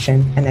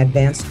detection, and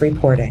advanced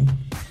reporting.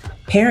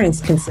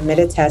 Parents can submit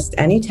a test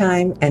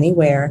anytime,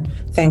 anywhere,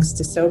 thanks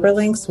to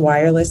SoberLink's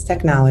wireless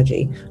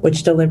technology,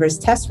 which delivers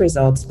test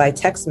results by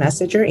text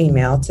message or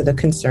email to the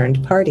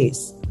concerned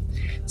parties.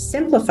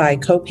 Simplify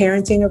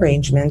co-parenting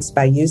arrangements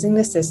by using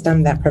the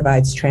system that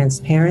provides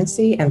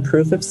transparency and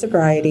proof of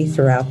sobriety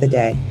throughout the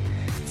day.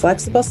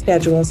 Flexible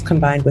schedules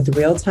combined with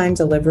real-time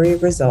delivery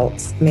of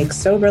results make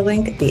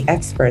SoberLink the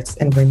experts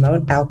in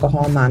remote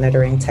alcohol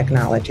monitoring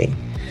technology.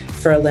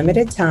 For a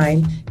limited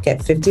time, get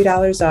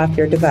 $50 off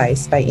your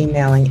device by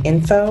emailing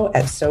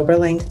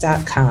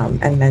info@soberlink.com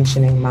and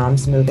mentioning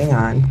Moms Moving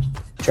On.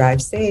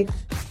 Drive safe.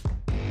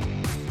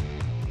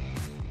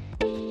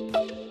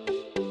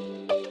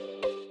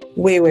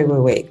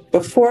 Wait.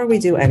 Before we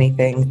do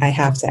anything, I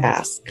have to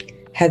ask,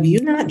 have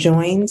you not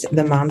joined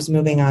the Moms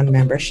Moving On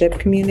membership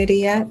community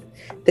yet?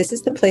 This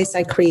is the place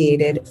I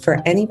created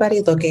for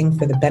anybody looking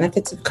for the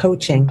benefits of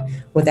coaching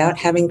without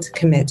having to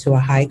commit to a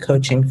high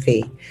coaching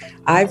fee.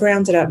 I've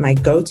rounded up my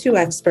go-to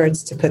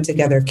experts to put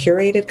together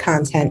curated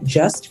content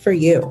just for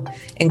you,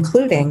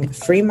 including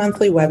free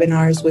monthly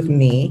webinars with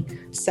me,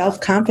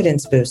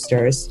 self-confidence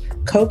boosters,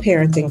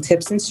 co-parenting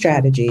tips and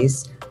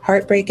strategies,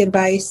 heartbreak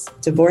advice,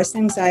 divorce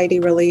anxiety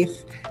relief,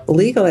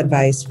 legal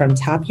advice from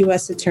top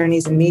U.S.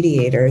 attorneys and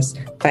mediators,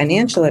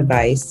 financial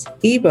advice,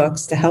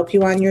 ebooks to help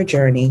you on your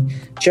journey,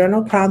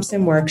 journal prompts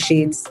and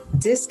worksheets,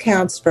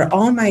 discounts for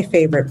all my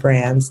favorite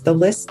brands. The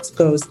list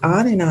goes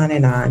on and on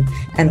and on.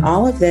 And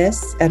all of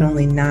this at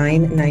only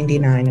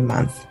 $9.99 a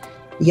month.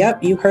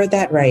 Yep, you heard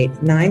that right.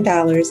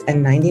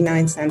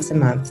 $9.99 a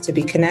month to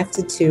be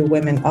connected to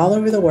women all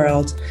over the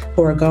world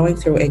who are going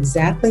through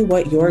exactly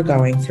what you're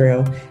going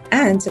through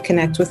and to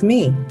connect with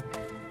me.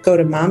 Go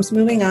to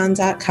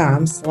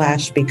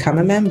momsmovingon.com/become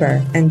a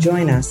member and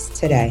join us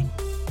today.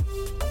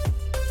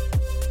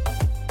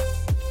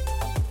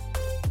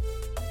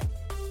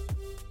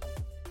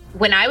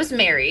 When I was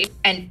married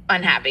and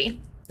unhappy,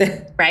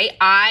 right?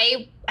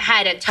 I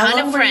had a ton How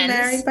long of were you friends.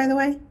 married, by the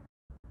way?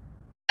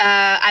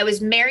 I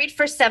was married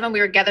for 7. We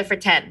were together for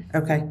 10.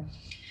 Okay.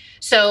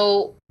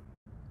 So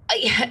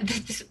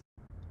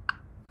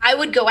I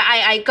would go,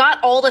 I got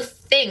all the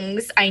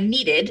things I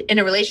needed in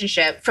a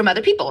relationship from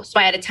other people. So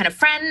I had a ton of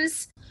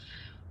friends,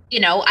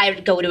 I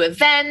would go to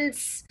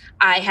events.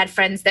 I had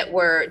friends that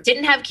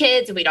didn't have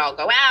kids and we'd all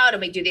go out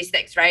and we'd do these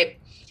things, right?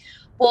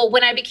 Well,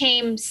 when I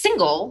became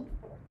single,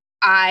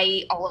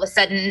 all of a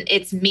sudden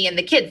it's me and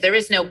the kids. There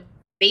is no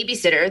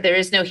babysitter. There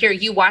is no, here,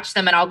 you watch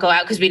them and I'll go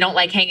out because we don't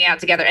like hanging out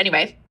together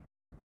anyway.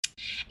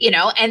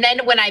 And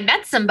then when I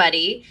met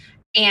somebody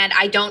and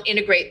I don't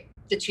integrate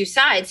the two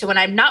sides. So when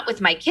I'm not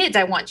with my kids,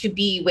 I want to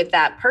be with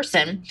that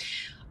person.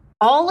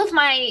 All of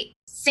my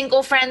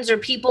single friends or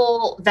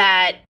people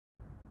that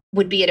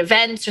would be at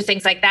events or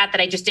things like that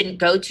I just didn't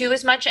go to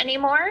as much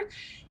anymore,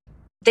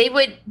 they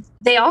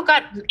all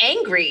got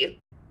angry.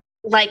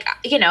 Like,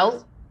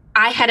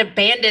 I had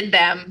abandoned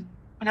them.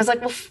 And I was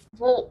like,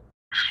 well,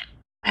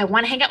 I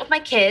want to hang out with my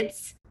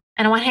kids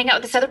and I want to hang out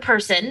with this other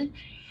person.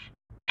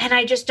 And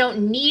I just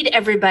don't need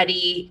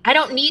everybody. I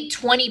don't need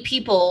 20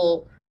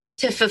 people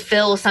to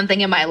fulfill something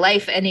in my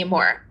life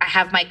anymore. I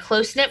have my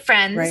close-knit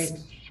friends, right,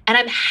 and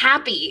I'm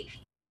happy.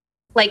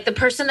 Like the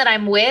person that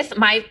I'm with,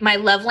 my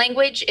love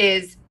language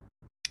is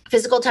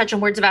physical touch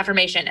and words of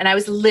affirmation. And I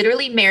was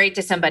literally married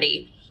to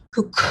somebody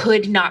who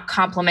could not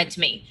compliment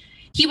me.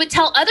 He would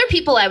tell other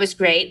people I was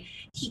great.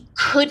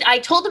 I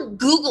told him,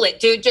 Google it,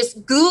 dude.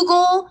 Just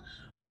Google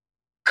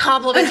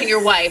complimenting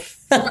your wife.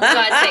 For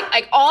God's sake.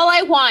 Like all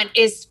I want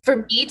is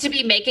for me to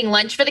be making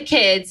lunch for the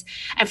kids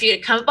and for you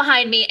to come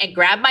behind me and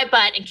grab my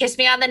butt and kiss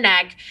me on the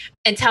neck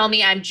and tell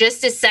me I'm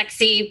just as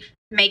sexy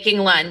making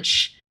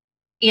lunch,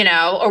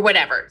 or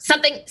whatever.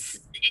 Something,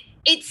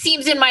 it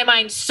seems in my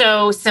mind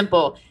so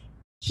simple.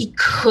 He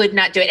could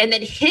not do it. And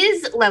then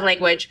his love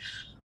language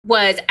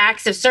was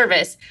acts of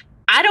service.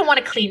 I don't want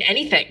to clean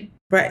anything.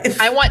 Right.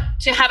 I want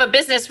to have a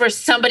business where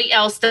somebody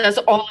else does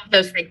all of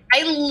those things.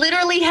 I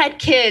literally had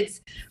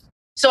kids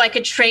so I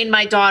could train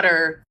my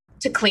daughter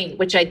to clean,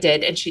 which I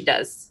did, and she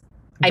does.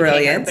 Brilliant. I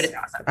pay her, but it's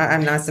awesome.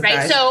 I'm not surprised.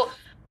 Right? So,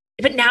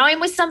 but now I'm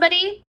with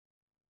somebody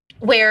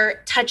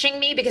where touching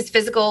me, because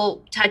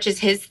physical touch is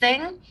his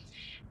thing,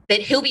 that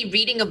he'll be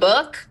reading a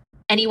book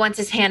and he wants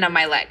his hand on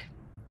my leg.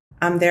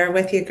 I'm there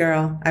with you,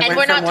 girl. And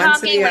we're not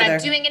talking, we're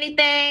not doing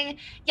anything.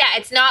 Yeah,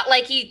 it's not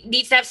like he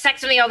needs to have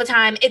sex with me all the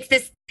time. It's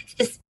this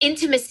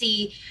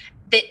intimacy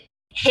that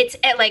hits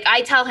at, like,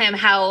 I tell him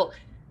how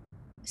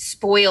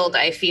spoiled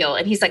I feel.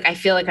 And he's like, I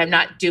feel like I'm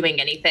not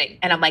doing anything.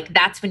 And I'm like,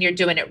 that's when you're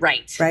doing it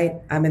right. Right.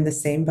 I'm in the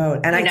same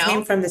boat. And I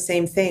came from the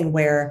same thing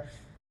where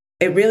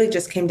it really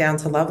just came down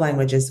to love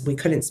languages. We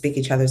couldn't speak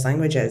each other's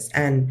languages.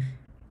 And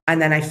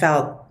then I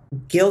felt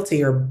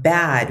guilty or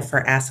bad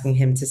for asking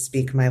him to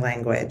speak my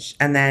language.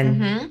 And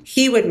then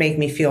he would make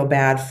me feel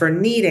bad for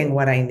needing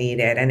what I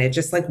needed. And it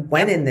just like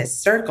went in this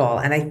circle.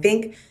 And I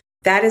think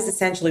that is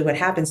essentially what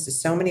happens to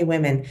so many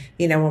women.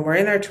 When we're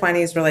in our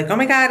 20s, we're like, oh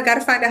my God, got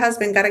to find a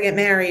husband, got to get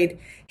married.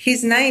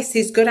 He's nice.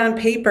 He's good on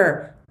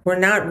paper. We're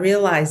not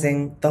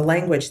realizing the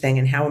language thing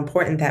and how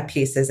important that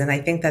piece is. And I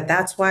think that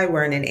that's why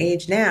we're in an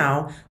age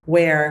now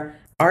where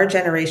our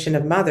generation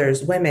of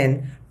mothers,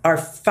 women, are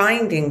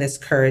finding this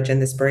courage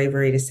and this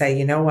bravery to say,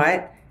 you know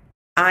what?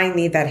 I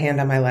need that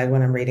hand on my leg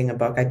when I'm reading a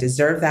book. I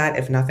deserve that,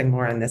 if nothing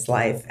more in this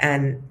life.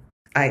 And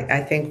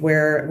I think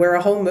we're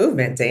a whole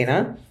movement,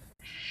 Dana.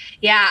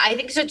 Yeah, I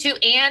think so too.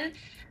 And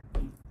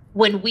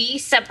when we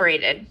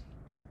separated,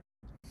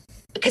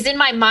 because in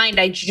my mind,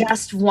 I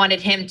just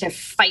wanted him to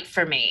fight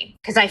for me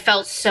because I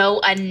felt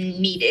so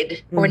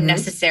unneeded or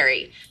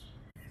necessary.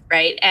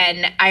 Right.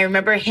 And I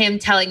remember him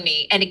telling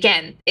me, and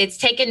again, it's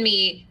taken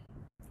me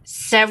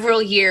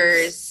several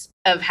years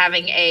of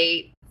having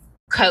a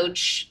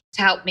coach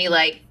to help me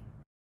like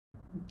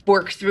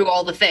work through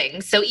all the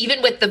things. So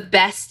even with the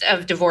best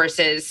of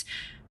divorces,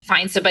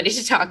 find somebody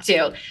to talk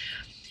to.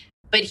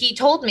 But he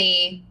told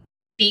me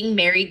being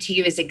married to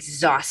you is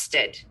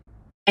exhausted.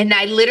 And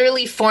I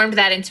literally formed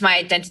that into my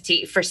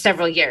identity for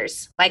several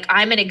years. Like,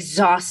 I'm an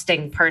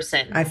exhausting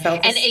person. I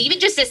felt and even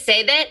just to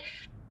say that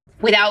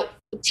without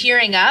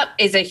tearing up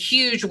is a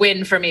huge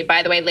win for me,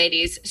 by the way,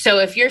 ladies. So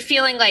if you're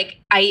feeling like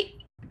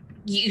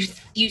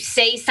you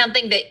say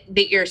something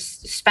that your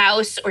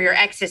spouse or your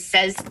ex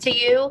says to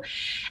you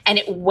and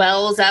it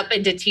wells up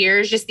into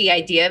tears, just the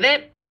idea of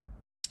it,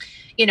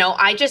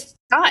 I just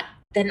thought,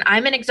 then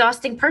I'm an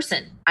exhausting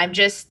person. I'm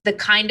just the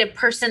kind of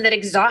person that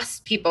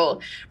exhausts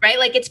people, right?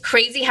 Like, it's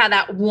crazy how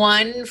that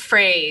one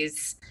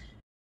phrase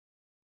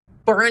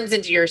burns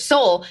into your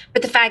soul.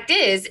 But the fact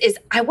is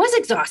I was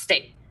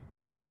exhausting.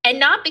 And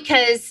not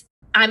because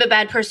I'm a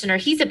bad person or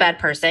he's a bad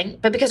person,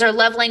 but because our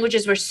love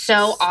languages were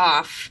so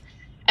off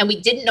and we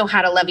didn't know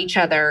how to love each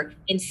other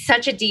in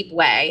such a deep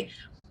way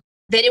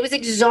that it was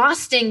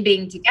exhausting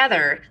being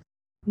together.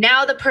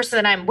 Now the person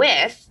that I'm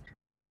with,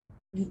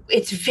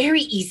 it's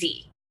very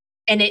easy.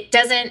 And it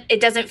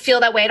doesn't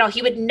feel that way at all.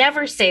 He would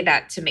never say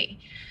that to me,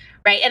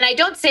 right? And I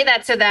don't say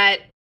that so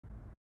that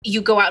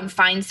you go out and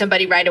find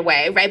somebody right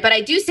away, right? But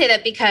I do say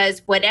that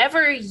because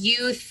whatever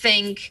you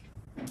think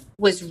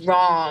was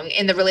wrong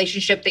in the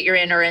relationship that you're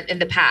in or in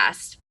the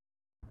past,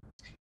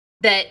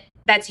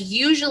 that's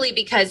usually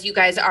because you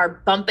guys are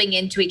bumping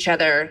into each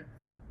other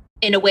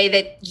in a way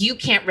that you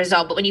can't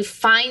resolve. But when you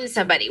find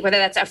somebody, whether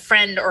that's a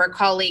friend or a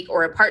colleague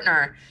or a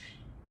partner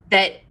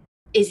that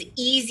is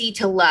easy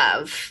to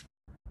love,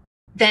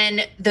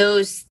 then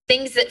those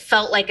things that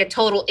felt like a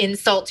total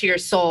insult to your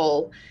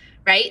soul,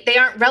 right? They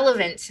aren't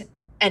relevant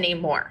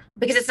anymore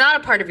because it's not a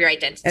part of your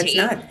identity. It's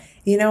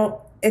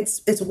not.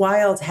 It's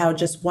wild how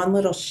just one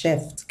little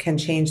shift can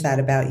change that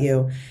about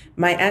you.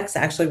 My ex,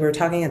 actually, we were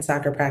talking at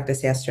soccer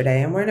practice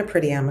yesterday, and we're in a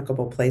pretty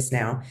amicable place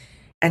now.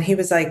 And he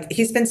was like,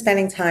 he's been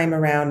spending time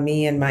around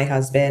me and my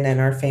husband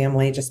and our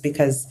family just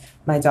because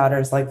my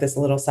daughter's like this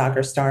little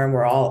soccer star and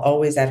we're all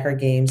always at her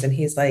games. And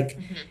he's like,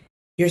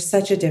 you're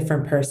such a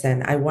different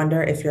person. I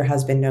wonder if your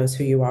husband knows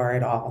who you are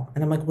at all.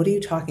 And I'm like, what are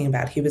you talking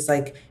about? He was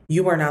like,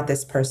 you are not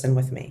this person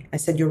with me. I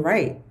said, you're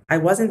right. I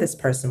wasn't this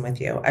person with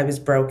you. I was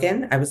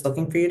broken. I was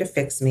looking for you to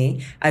fix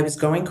me. I was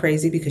going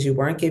crazy because you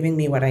weren't giving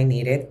me what I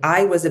needed.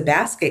 I was a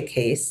basket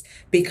case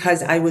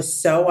because I was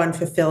so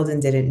unfulfilled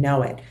and didn't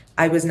know it.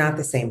 I was not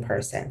the same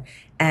person.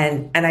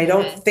 And I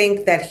don't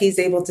think that he's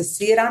able to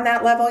see it on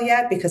that level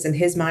yet because in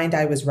his mind,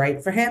 I was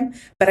right for him.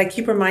 But I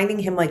keep reminding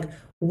him, like,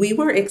 we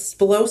were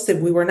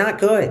explosive. We were not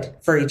good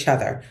for each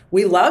other.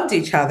 We loved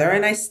each other.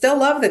 And I still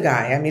love the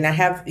guy. I mean, I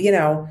have,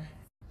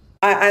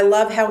 I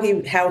love how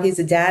he's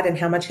a dad and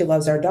how much he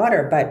loves our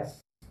daughter. But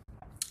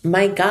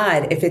my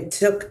God, if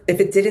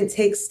it didn't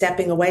take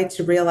stepping away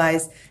to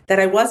realize that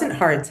I wasn't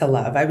hard to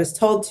love. I was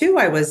told too,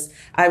 I was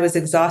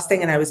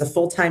exhausting and I was a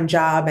full-time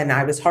job and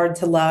I was hard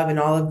to love and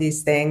all of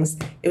these things.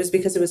 It was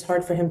because it was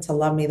hard for him to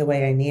love me the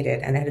way I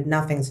needed. And it had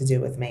nothing to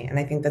do with me. And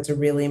I think that's a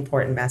really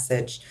important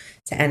message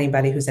to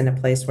anybody who's in a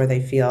place where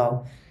they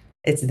feel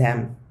it's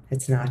them.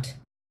 It's not.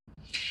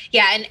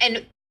 Yeah.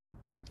 And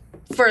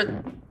for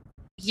a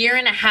year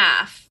and a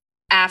half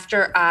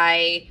after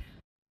I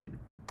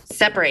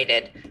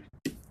separated,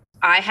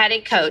 I had a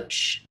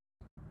coach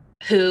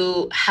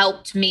who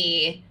helped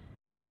me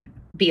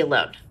be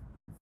alone.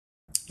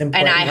 And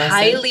I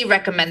highly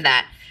recommend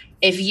that.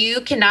 If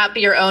you cannot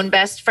be your own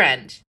best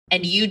friend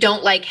and you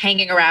don't like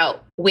hanging around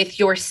with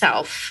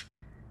yourself,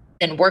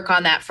 then work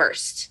on that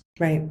first.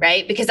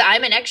 Right. Because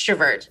I'm an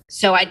extrovert.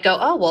 So I'd go,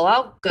 oh, well,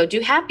 I'll go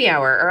do happy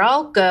hour or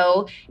I'll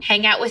go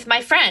hang out with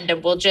my friend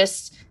and we'll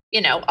just,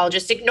 I'll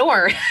just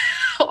ignore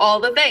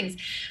all the things.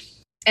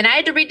 And I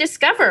had to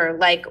rediscover,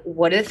 like,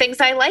 what are the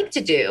things I like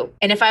to do?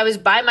 And if I was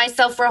by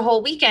myself for a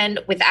whole weekend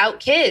without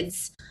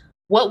kids,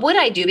 what would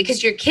I do?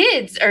 Because your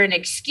kids are an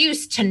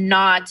excuse to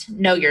not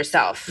know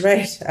yourself.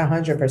 Right.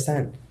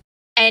 100%.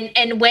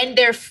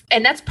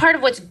 And that's part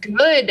of what's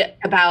good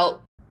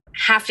about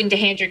having to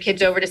hand your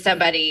kids over to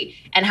somebody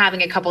and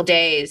having a couple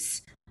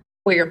days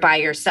where you're by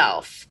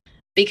yourself.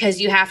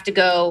 Because you have to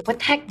go, what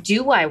the heck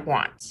do I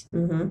want?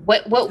 Who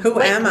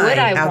am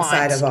I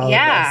outside of all of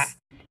this?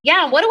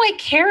 Yeah, what do I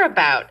care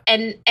about?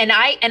 And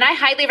I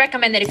highly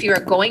recommend that if you are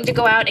going to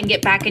go out and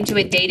get back into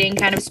a dating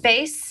kind of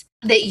space,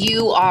 that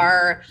you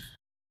are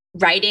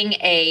writing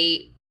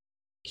a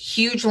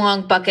huge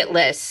long bucket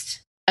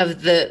list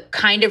of the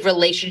kind of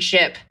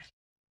relationship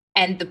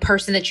and the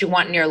person that you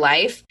want in your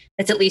life.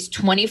 That's at least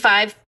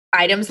 25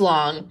 items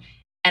long.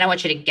 And I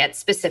want you to get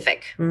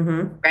specific,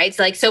 right?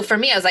 So for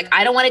me, I was like,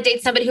 I don't want to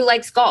date somebody who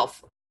likes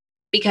golf.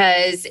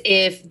 because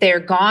if they're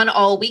gone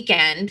all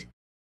weekend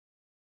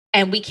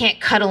and we can't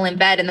cuddle in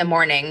bed in the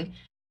morning,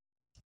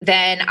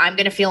 then I'm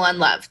going to feel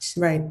unloved.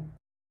 Right.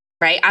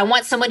 Right. I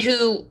want someone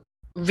who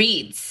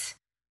reads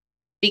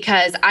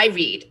because I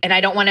read, and I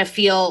don't want to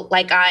feel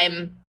like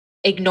I'm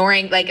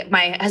ignoring, like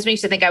my husband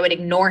used to think I would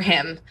ignore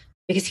him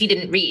because he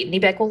didn't read. And he'd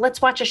be like, well,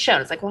 let's watch a show.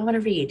 And it's like, well, I want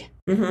to read,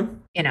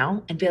 you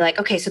know, and be like,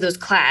 okay, so those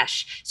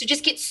clash. So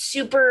just get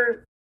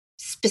super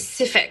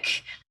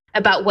specific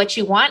about what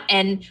you want.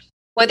 And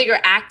whether you're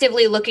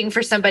actively looking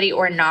for somebody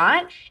or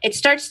not, it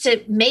starts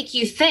to make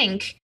you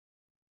think,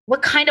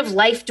 what kind of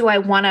life do I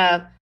want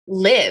to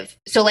live?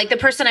 So like the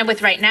person I'm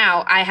with right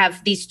now, I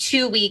have these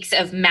 2 weeks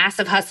of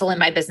massive hustle in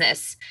my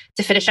business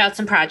to finish out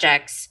some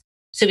projects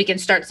so we can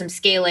start some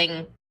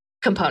scaling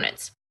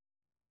components.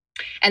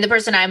 And the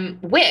person I'm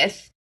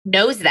with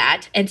knows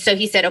that. And so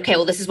he said, okay,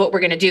 well, this is what we're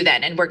going to do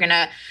then. And we're going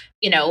to,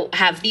 you know,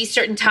 have these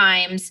certain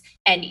times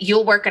and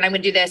you'll work and I'm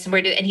going to do this.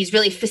 And he's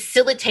really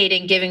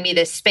facilitating, giving me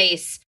this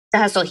space to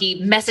hustle.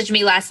 He messaged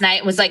me last night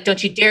and was like,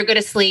 don't you dare go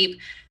to sleep.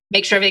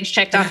 Make sure everything's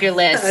checked off your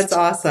list. That's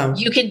awesome.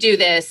 You can do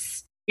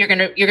this. You're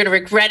going to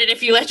regret it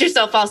if you let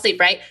yourself fall asleep.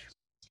 Right.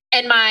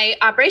 And my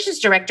operations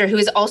director, who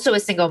is also a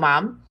single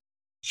mom,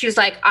 she was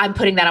like, I'm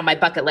putting that on my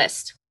bucket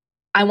list.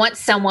 I want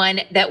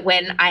someone that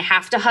when I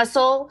have to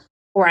hustle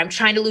or I'm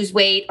trying to lose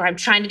weight or I'm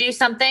trying to do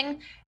something,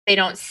 they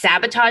don't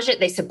sabotage it.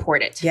 They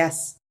support it.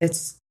 Yes.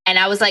 And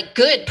I was like,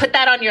 good, put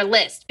that on your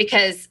list,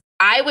 because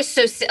I was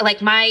so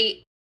like my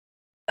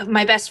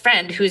best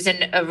friend who's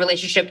in a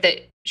relationship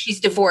that she's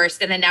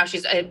divorced. And then now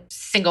she's a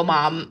single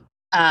mom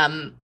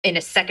in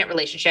a second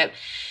relationship.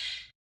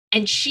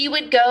 And she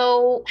would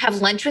go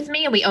have lunch with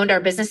me and we owned our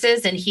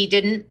businesses and he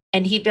didn't.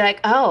 And he'd be like,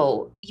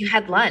 oh, you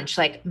had lunch,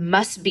 like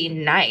must be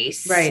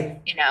nice. Right.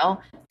 You know,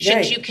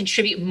 shouldn't you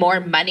contribute more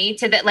money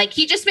to that? Like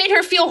he just made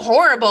her feel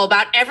horrible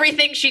about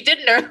everything she did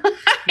in her life.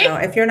 No,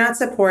 if you're not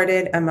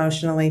supported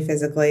emotionally,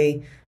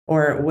 physically,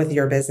 or with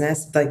your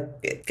business,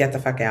 like get the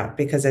fuck out,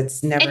 because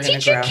it's never going to grow.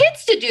 And teach your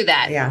kids to do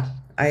that. Yeah,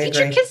 I agree. Teach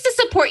your kids to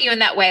support you in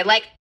that way.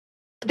 Like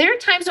there are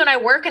times when I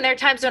work and there are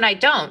times when I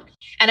don't.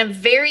 And I'm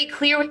very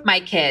clear with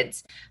my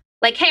kids.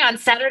 Like, hey, on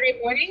Saturday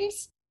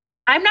mornings,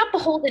 I'm not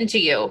beholden to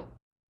you.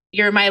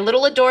 You're my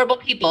little adorable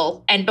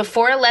people. And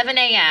before 11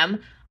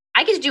 a.m.,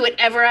 I get to do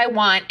whatever I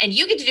want and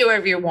you get to do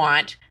whatever you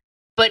want.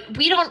 But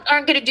we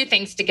aren't going to do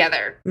things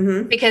together.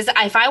 Because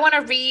if I want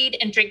to read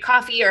and drink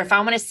coffee, or if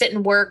I want to sit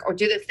and work or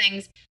do the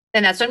things,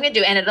 then that's what I'm going to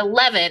do. And at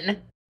 11,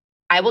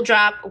 I will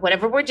drop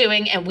whatever we're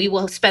doing and we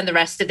will spend the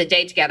rest of the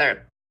day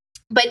together.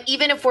 But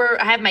even if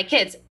I have my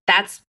kids,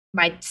 that's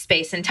my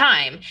space and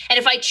time. And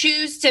if I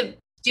choose to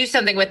do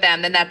something with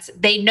them, then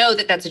they know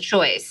that that's a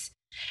choice.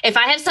 If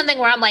I have something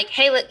where I'm like,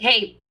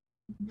 hey,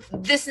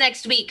 this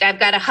next week I've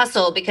got to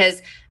hustle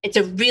because it's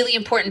a really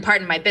important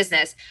part in my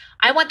business,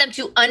 I want them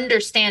to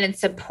understand and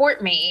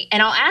support me.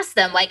 And I'll ask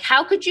them, like,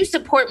 how could you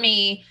support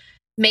me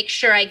make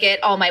sure I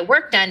get all my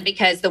work done?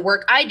 Because the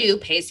work I do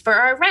pays for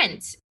our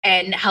rent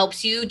and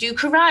helps you do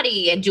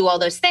karate and do all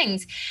those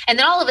things. And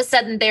then all of a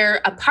sudden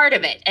they're a part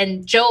of it.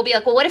 And Joe will be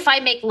like, well, what if I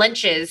make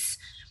lunches,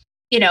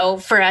 you know,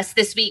 for us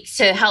this week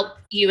to help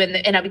you? And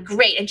it'll be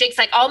great. And Jake's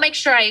like, I'll make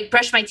sure I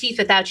brush my teeth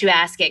without you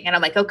asking. And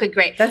I'm like, okay,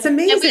 great. That's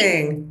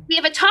amazing. We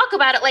have a talk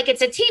about it like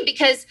it's a team,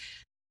 because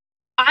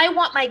I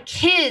want my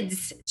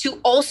kids to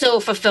also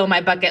fulfill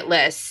my bucket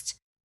list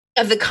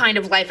of the kind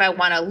of life I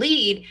want to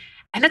lead.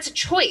 And that's a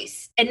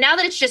choice. And now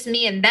that it's just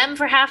me and them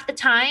for half the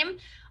time,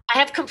 I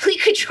have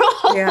complete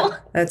control. Yeah,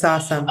 that's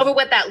awesome. Over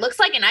what that looks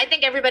like. And I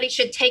think everybody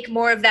should take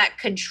more of that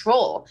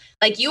control.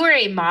 Like you are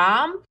a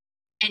mom,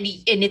 and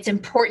it's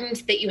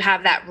important that you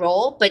have that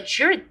role, but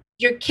your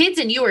kids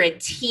and you are a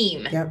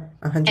team. Yep,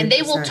 100%. And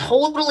they will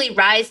totally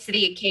rise to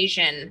the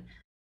occasion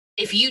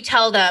if you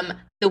tell them,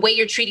 the way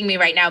you're treating me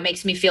right now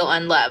makes me feel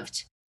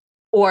unloved,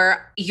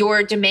 or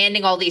you're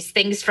demanding all these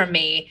things from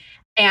me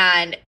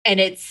and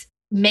it's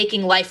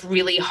making life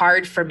really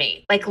hard for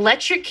me. Like,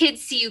 let your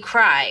kids see you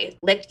cry.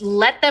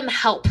 Let them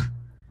help.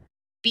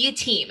 Be a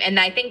team. And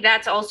I think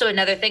that's also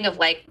another thing of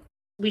like,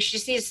 we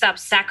just need to stop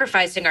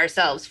sacrificing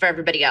ourselves for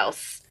everybody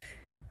else.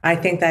 I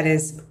think that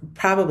is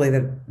probably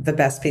the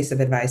best piece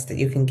of advice that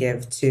you can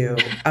give to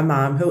a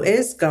mom who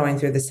is going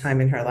through this time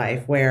in her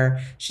life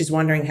where she's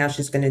wondering how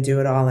she's going to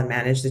do it all and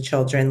manage the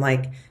children.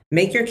 Like,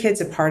 make your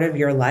kids a part of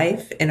your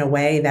life in a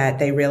way that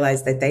they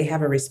realize that they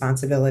have a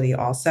responsibility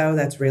also.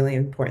 That's really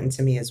important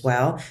to me as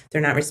well. They're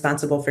not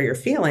responsible for your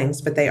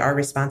feelings, but they are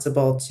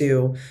responsible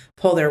to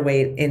pull their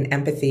weight in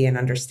empathy and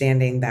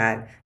understanding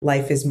that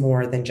life is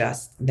more than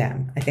just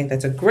them. I think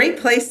that's a great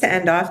place to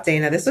end off,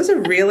 Dana. This was a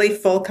really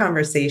full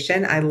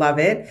conversation. I love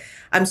it.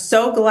 I'm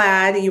so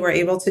glad you were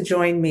able to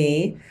join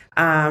me.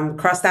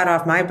 Cross that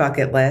off my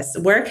bucket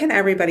list. Where can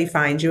everybody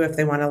find you if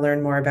they want to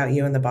learn more about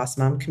you in the Boss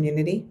Mom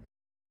community?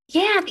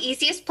 Yeah, the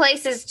easiest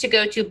place is to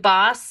go to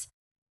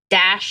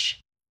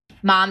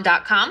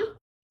boss-mom.com.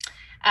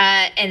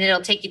 And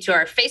it'll take you to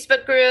our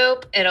Facebook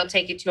group. It'll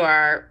take you to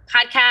our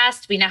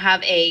podcast. We now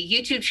have a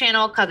YouTube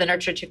channel called The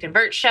Nurture to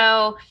Convert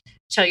Show.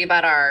 Tell you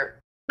about our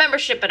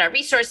membership and our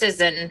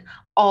resources and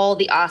all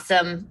the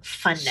awesome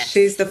funness.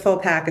 She's the full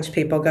package,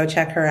 people. Go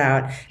check her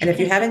out. And if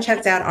you haven't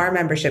checked out our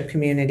membership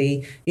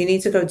community, you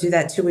need to go do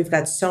that too. We've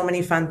got so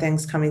many fun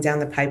things coming down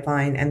the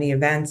pipeline, and the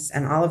events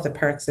and all of the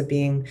perks of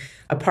being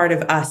a part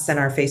of us and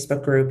our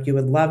Facebook group. You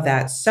would love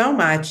that so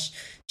much.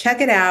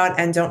 Check it out.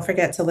 And don't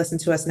forget to listen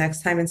to us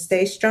next time, and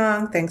stay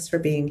strong. Thanks for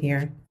being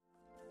here.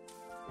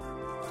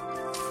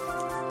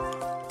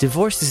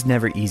 Divorce is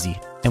never easy,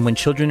 and when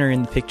children are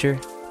in the picture,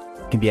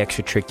 it can be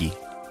extra tricky,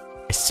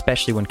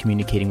 especially when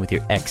communicating with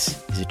your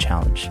ex is a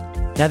challenge.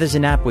 Now there's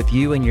an app with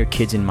you and your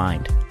kids in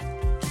mind.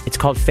 It's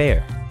called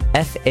Fair,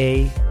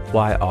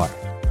 F-A-Y-R.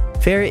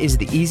 Fair is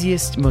the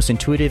easiest, most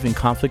intuitive, and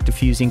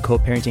conflict-diffusing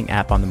co-parenting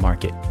app on the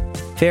market.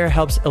 Fair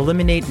helps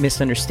eliminate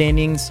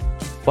misunderstandings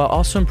while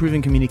also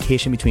improving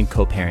communication between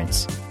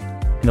co-parents.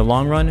 In the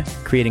long run,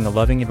 creating a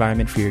loving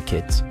environment for your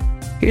kids.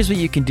 Here's what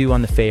you can do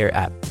on the Fair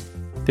app.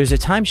 There's a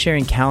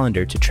time-sharing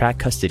calendar to track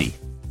custody,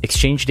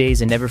 exchange days,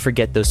 and never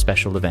forget those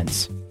special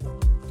events.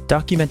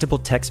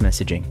 Documentable text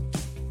messaging,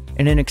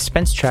 and an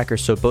expense tracker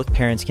so both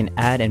parents can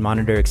add and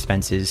monitor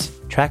expenses,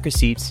 track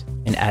receipts,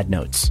 and add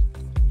notes.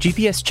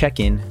 GPS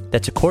check-in,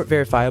 that's a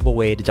court-verifiable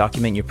way to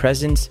document your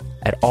presence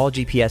at all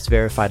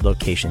GPS-verified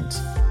locations.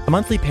 A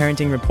monthly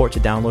parenting report to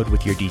download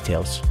with your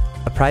details.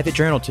 A private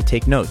journal to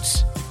take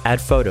notes,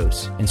 add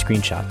photos, and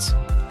screenshots.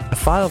 A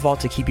file vault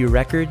to keep your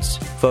records,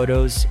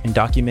 photos, and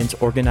documents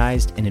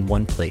organized and in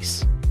one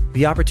place.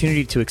 The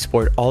opportunity to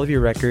export all of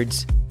your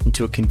records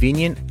into a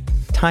convenient,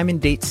 time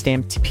and date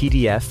stamped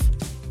PDF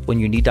when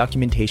you need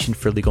documentation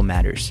for legal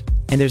matters.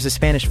 And there's a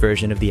Spanish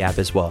version of the app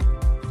as well.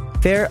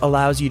 Fair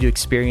allows you to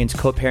experience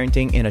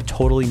co-parenting in a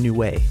totally new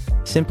way.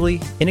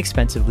 Simply,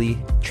 inexpensively,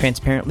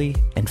 transparently,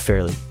 and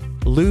fairly.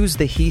 Lose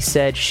the he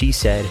said, she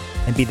said,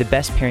 and be the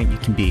best parent you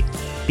can be.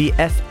 Be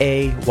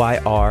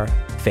F-A-Y-R,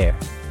 Fair.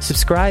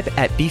 Subscribe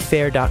at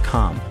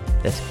befair.com.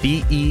 That's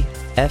BEFAYR.com.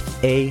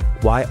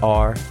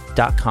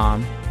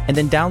 And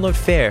then download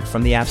Fair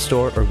from the App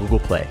Store or Google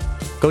Play.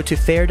 Go to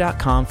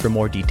fair.com for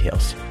more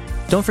details.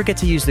 Don't forget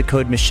to use the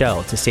code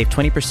Michelle to save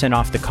 20%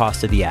 off the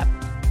cost of the app.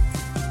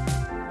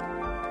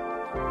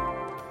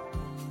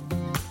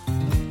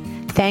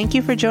 Thank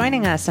you for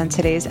joining us on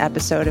today's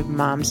episode of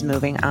Moms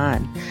Moving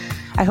On.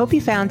 I hope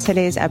you found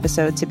today's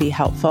episode to be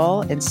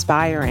helpful,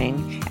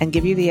 inspiring, and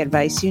give you the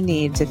advice you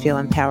need to feel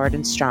empowered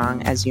and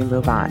strong as you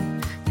move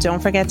on.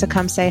 Don't forget to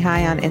come say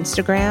hi on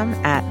Instagram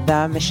at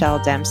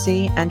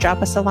 @TheMichelleDempsey and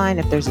drop us a line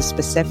if there's a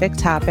specific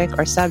topic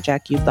or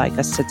subject you'd like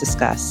us to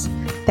discuss.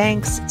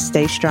 Thanks.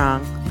 Stay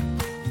strong.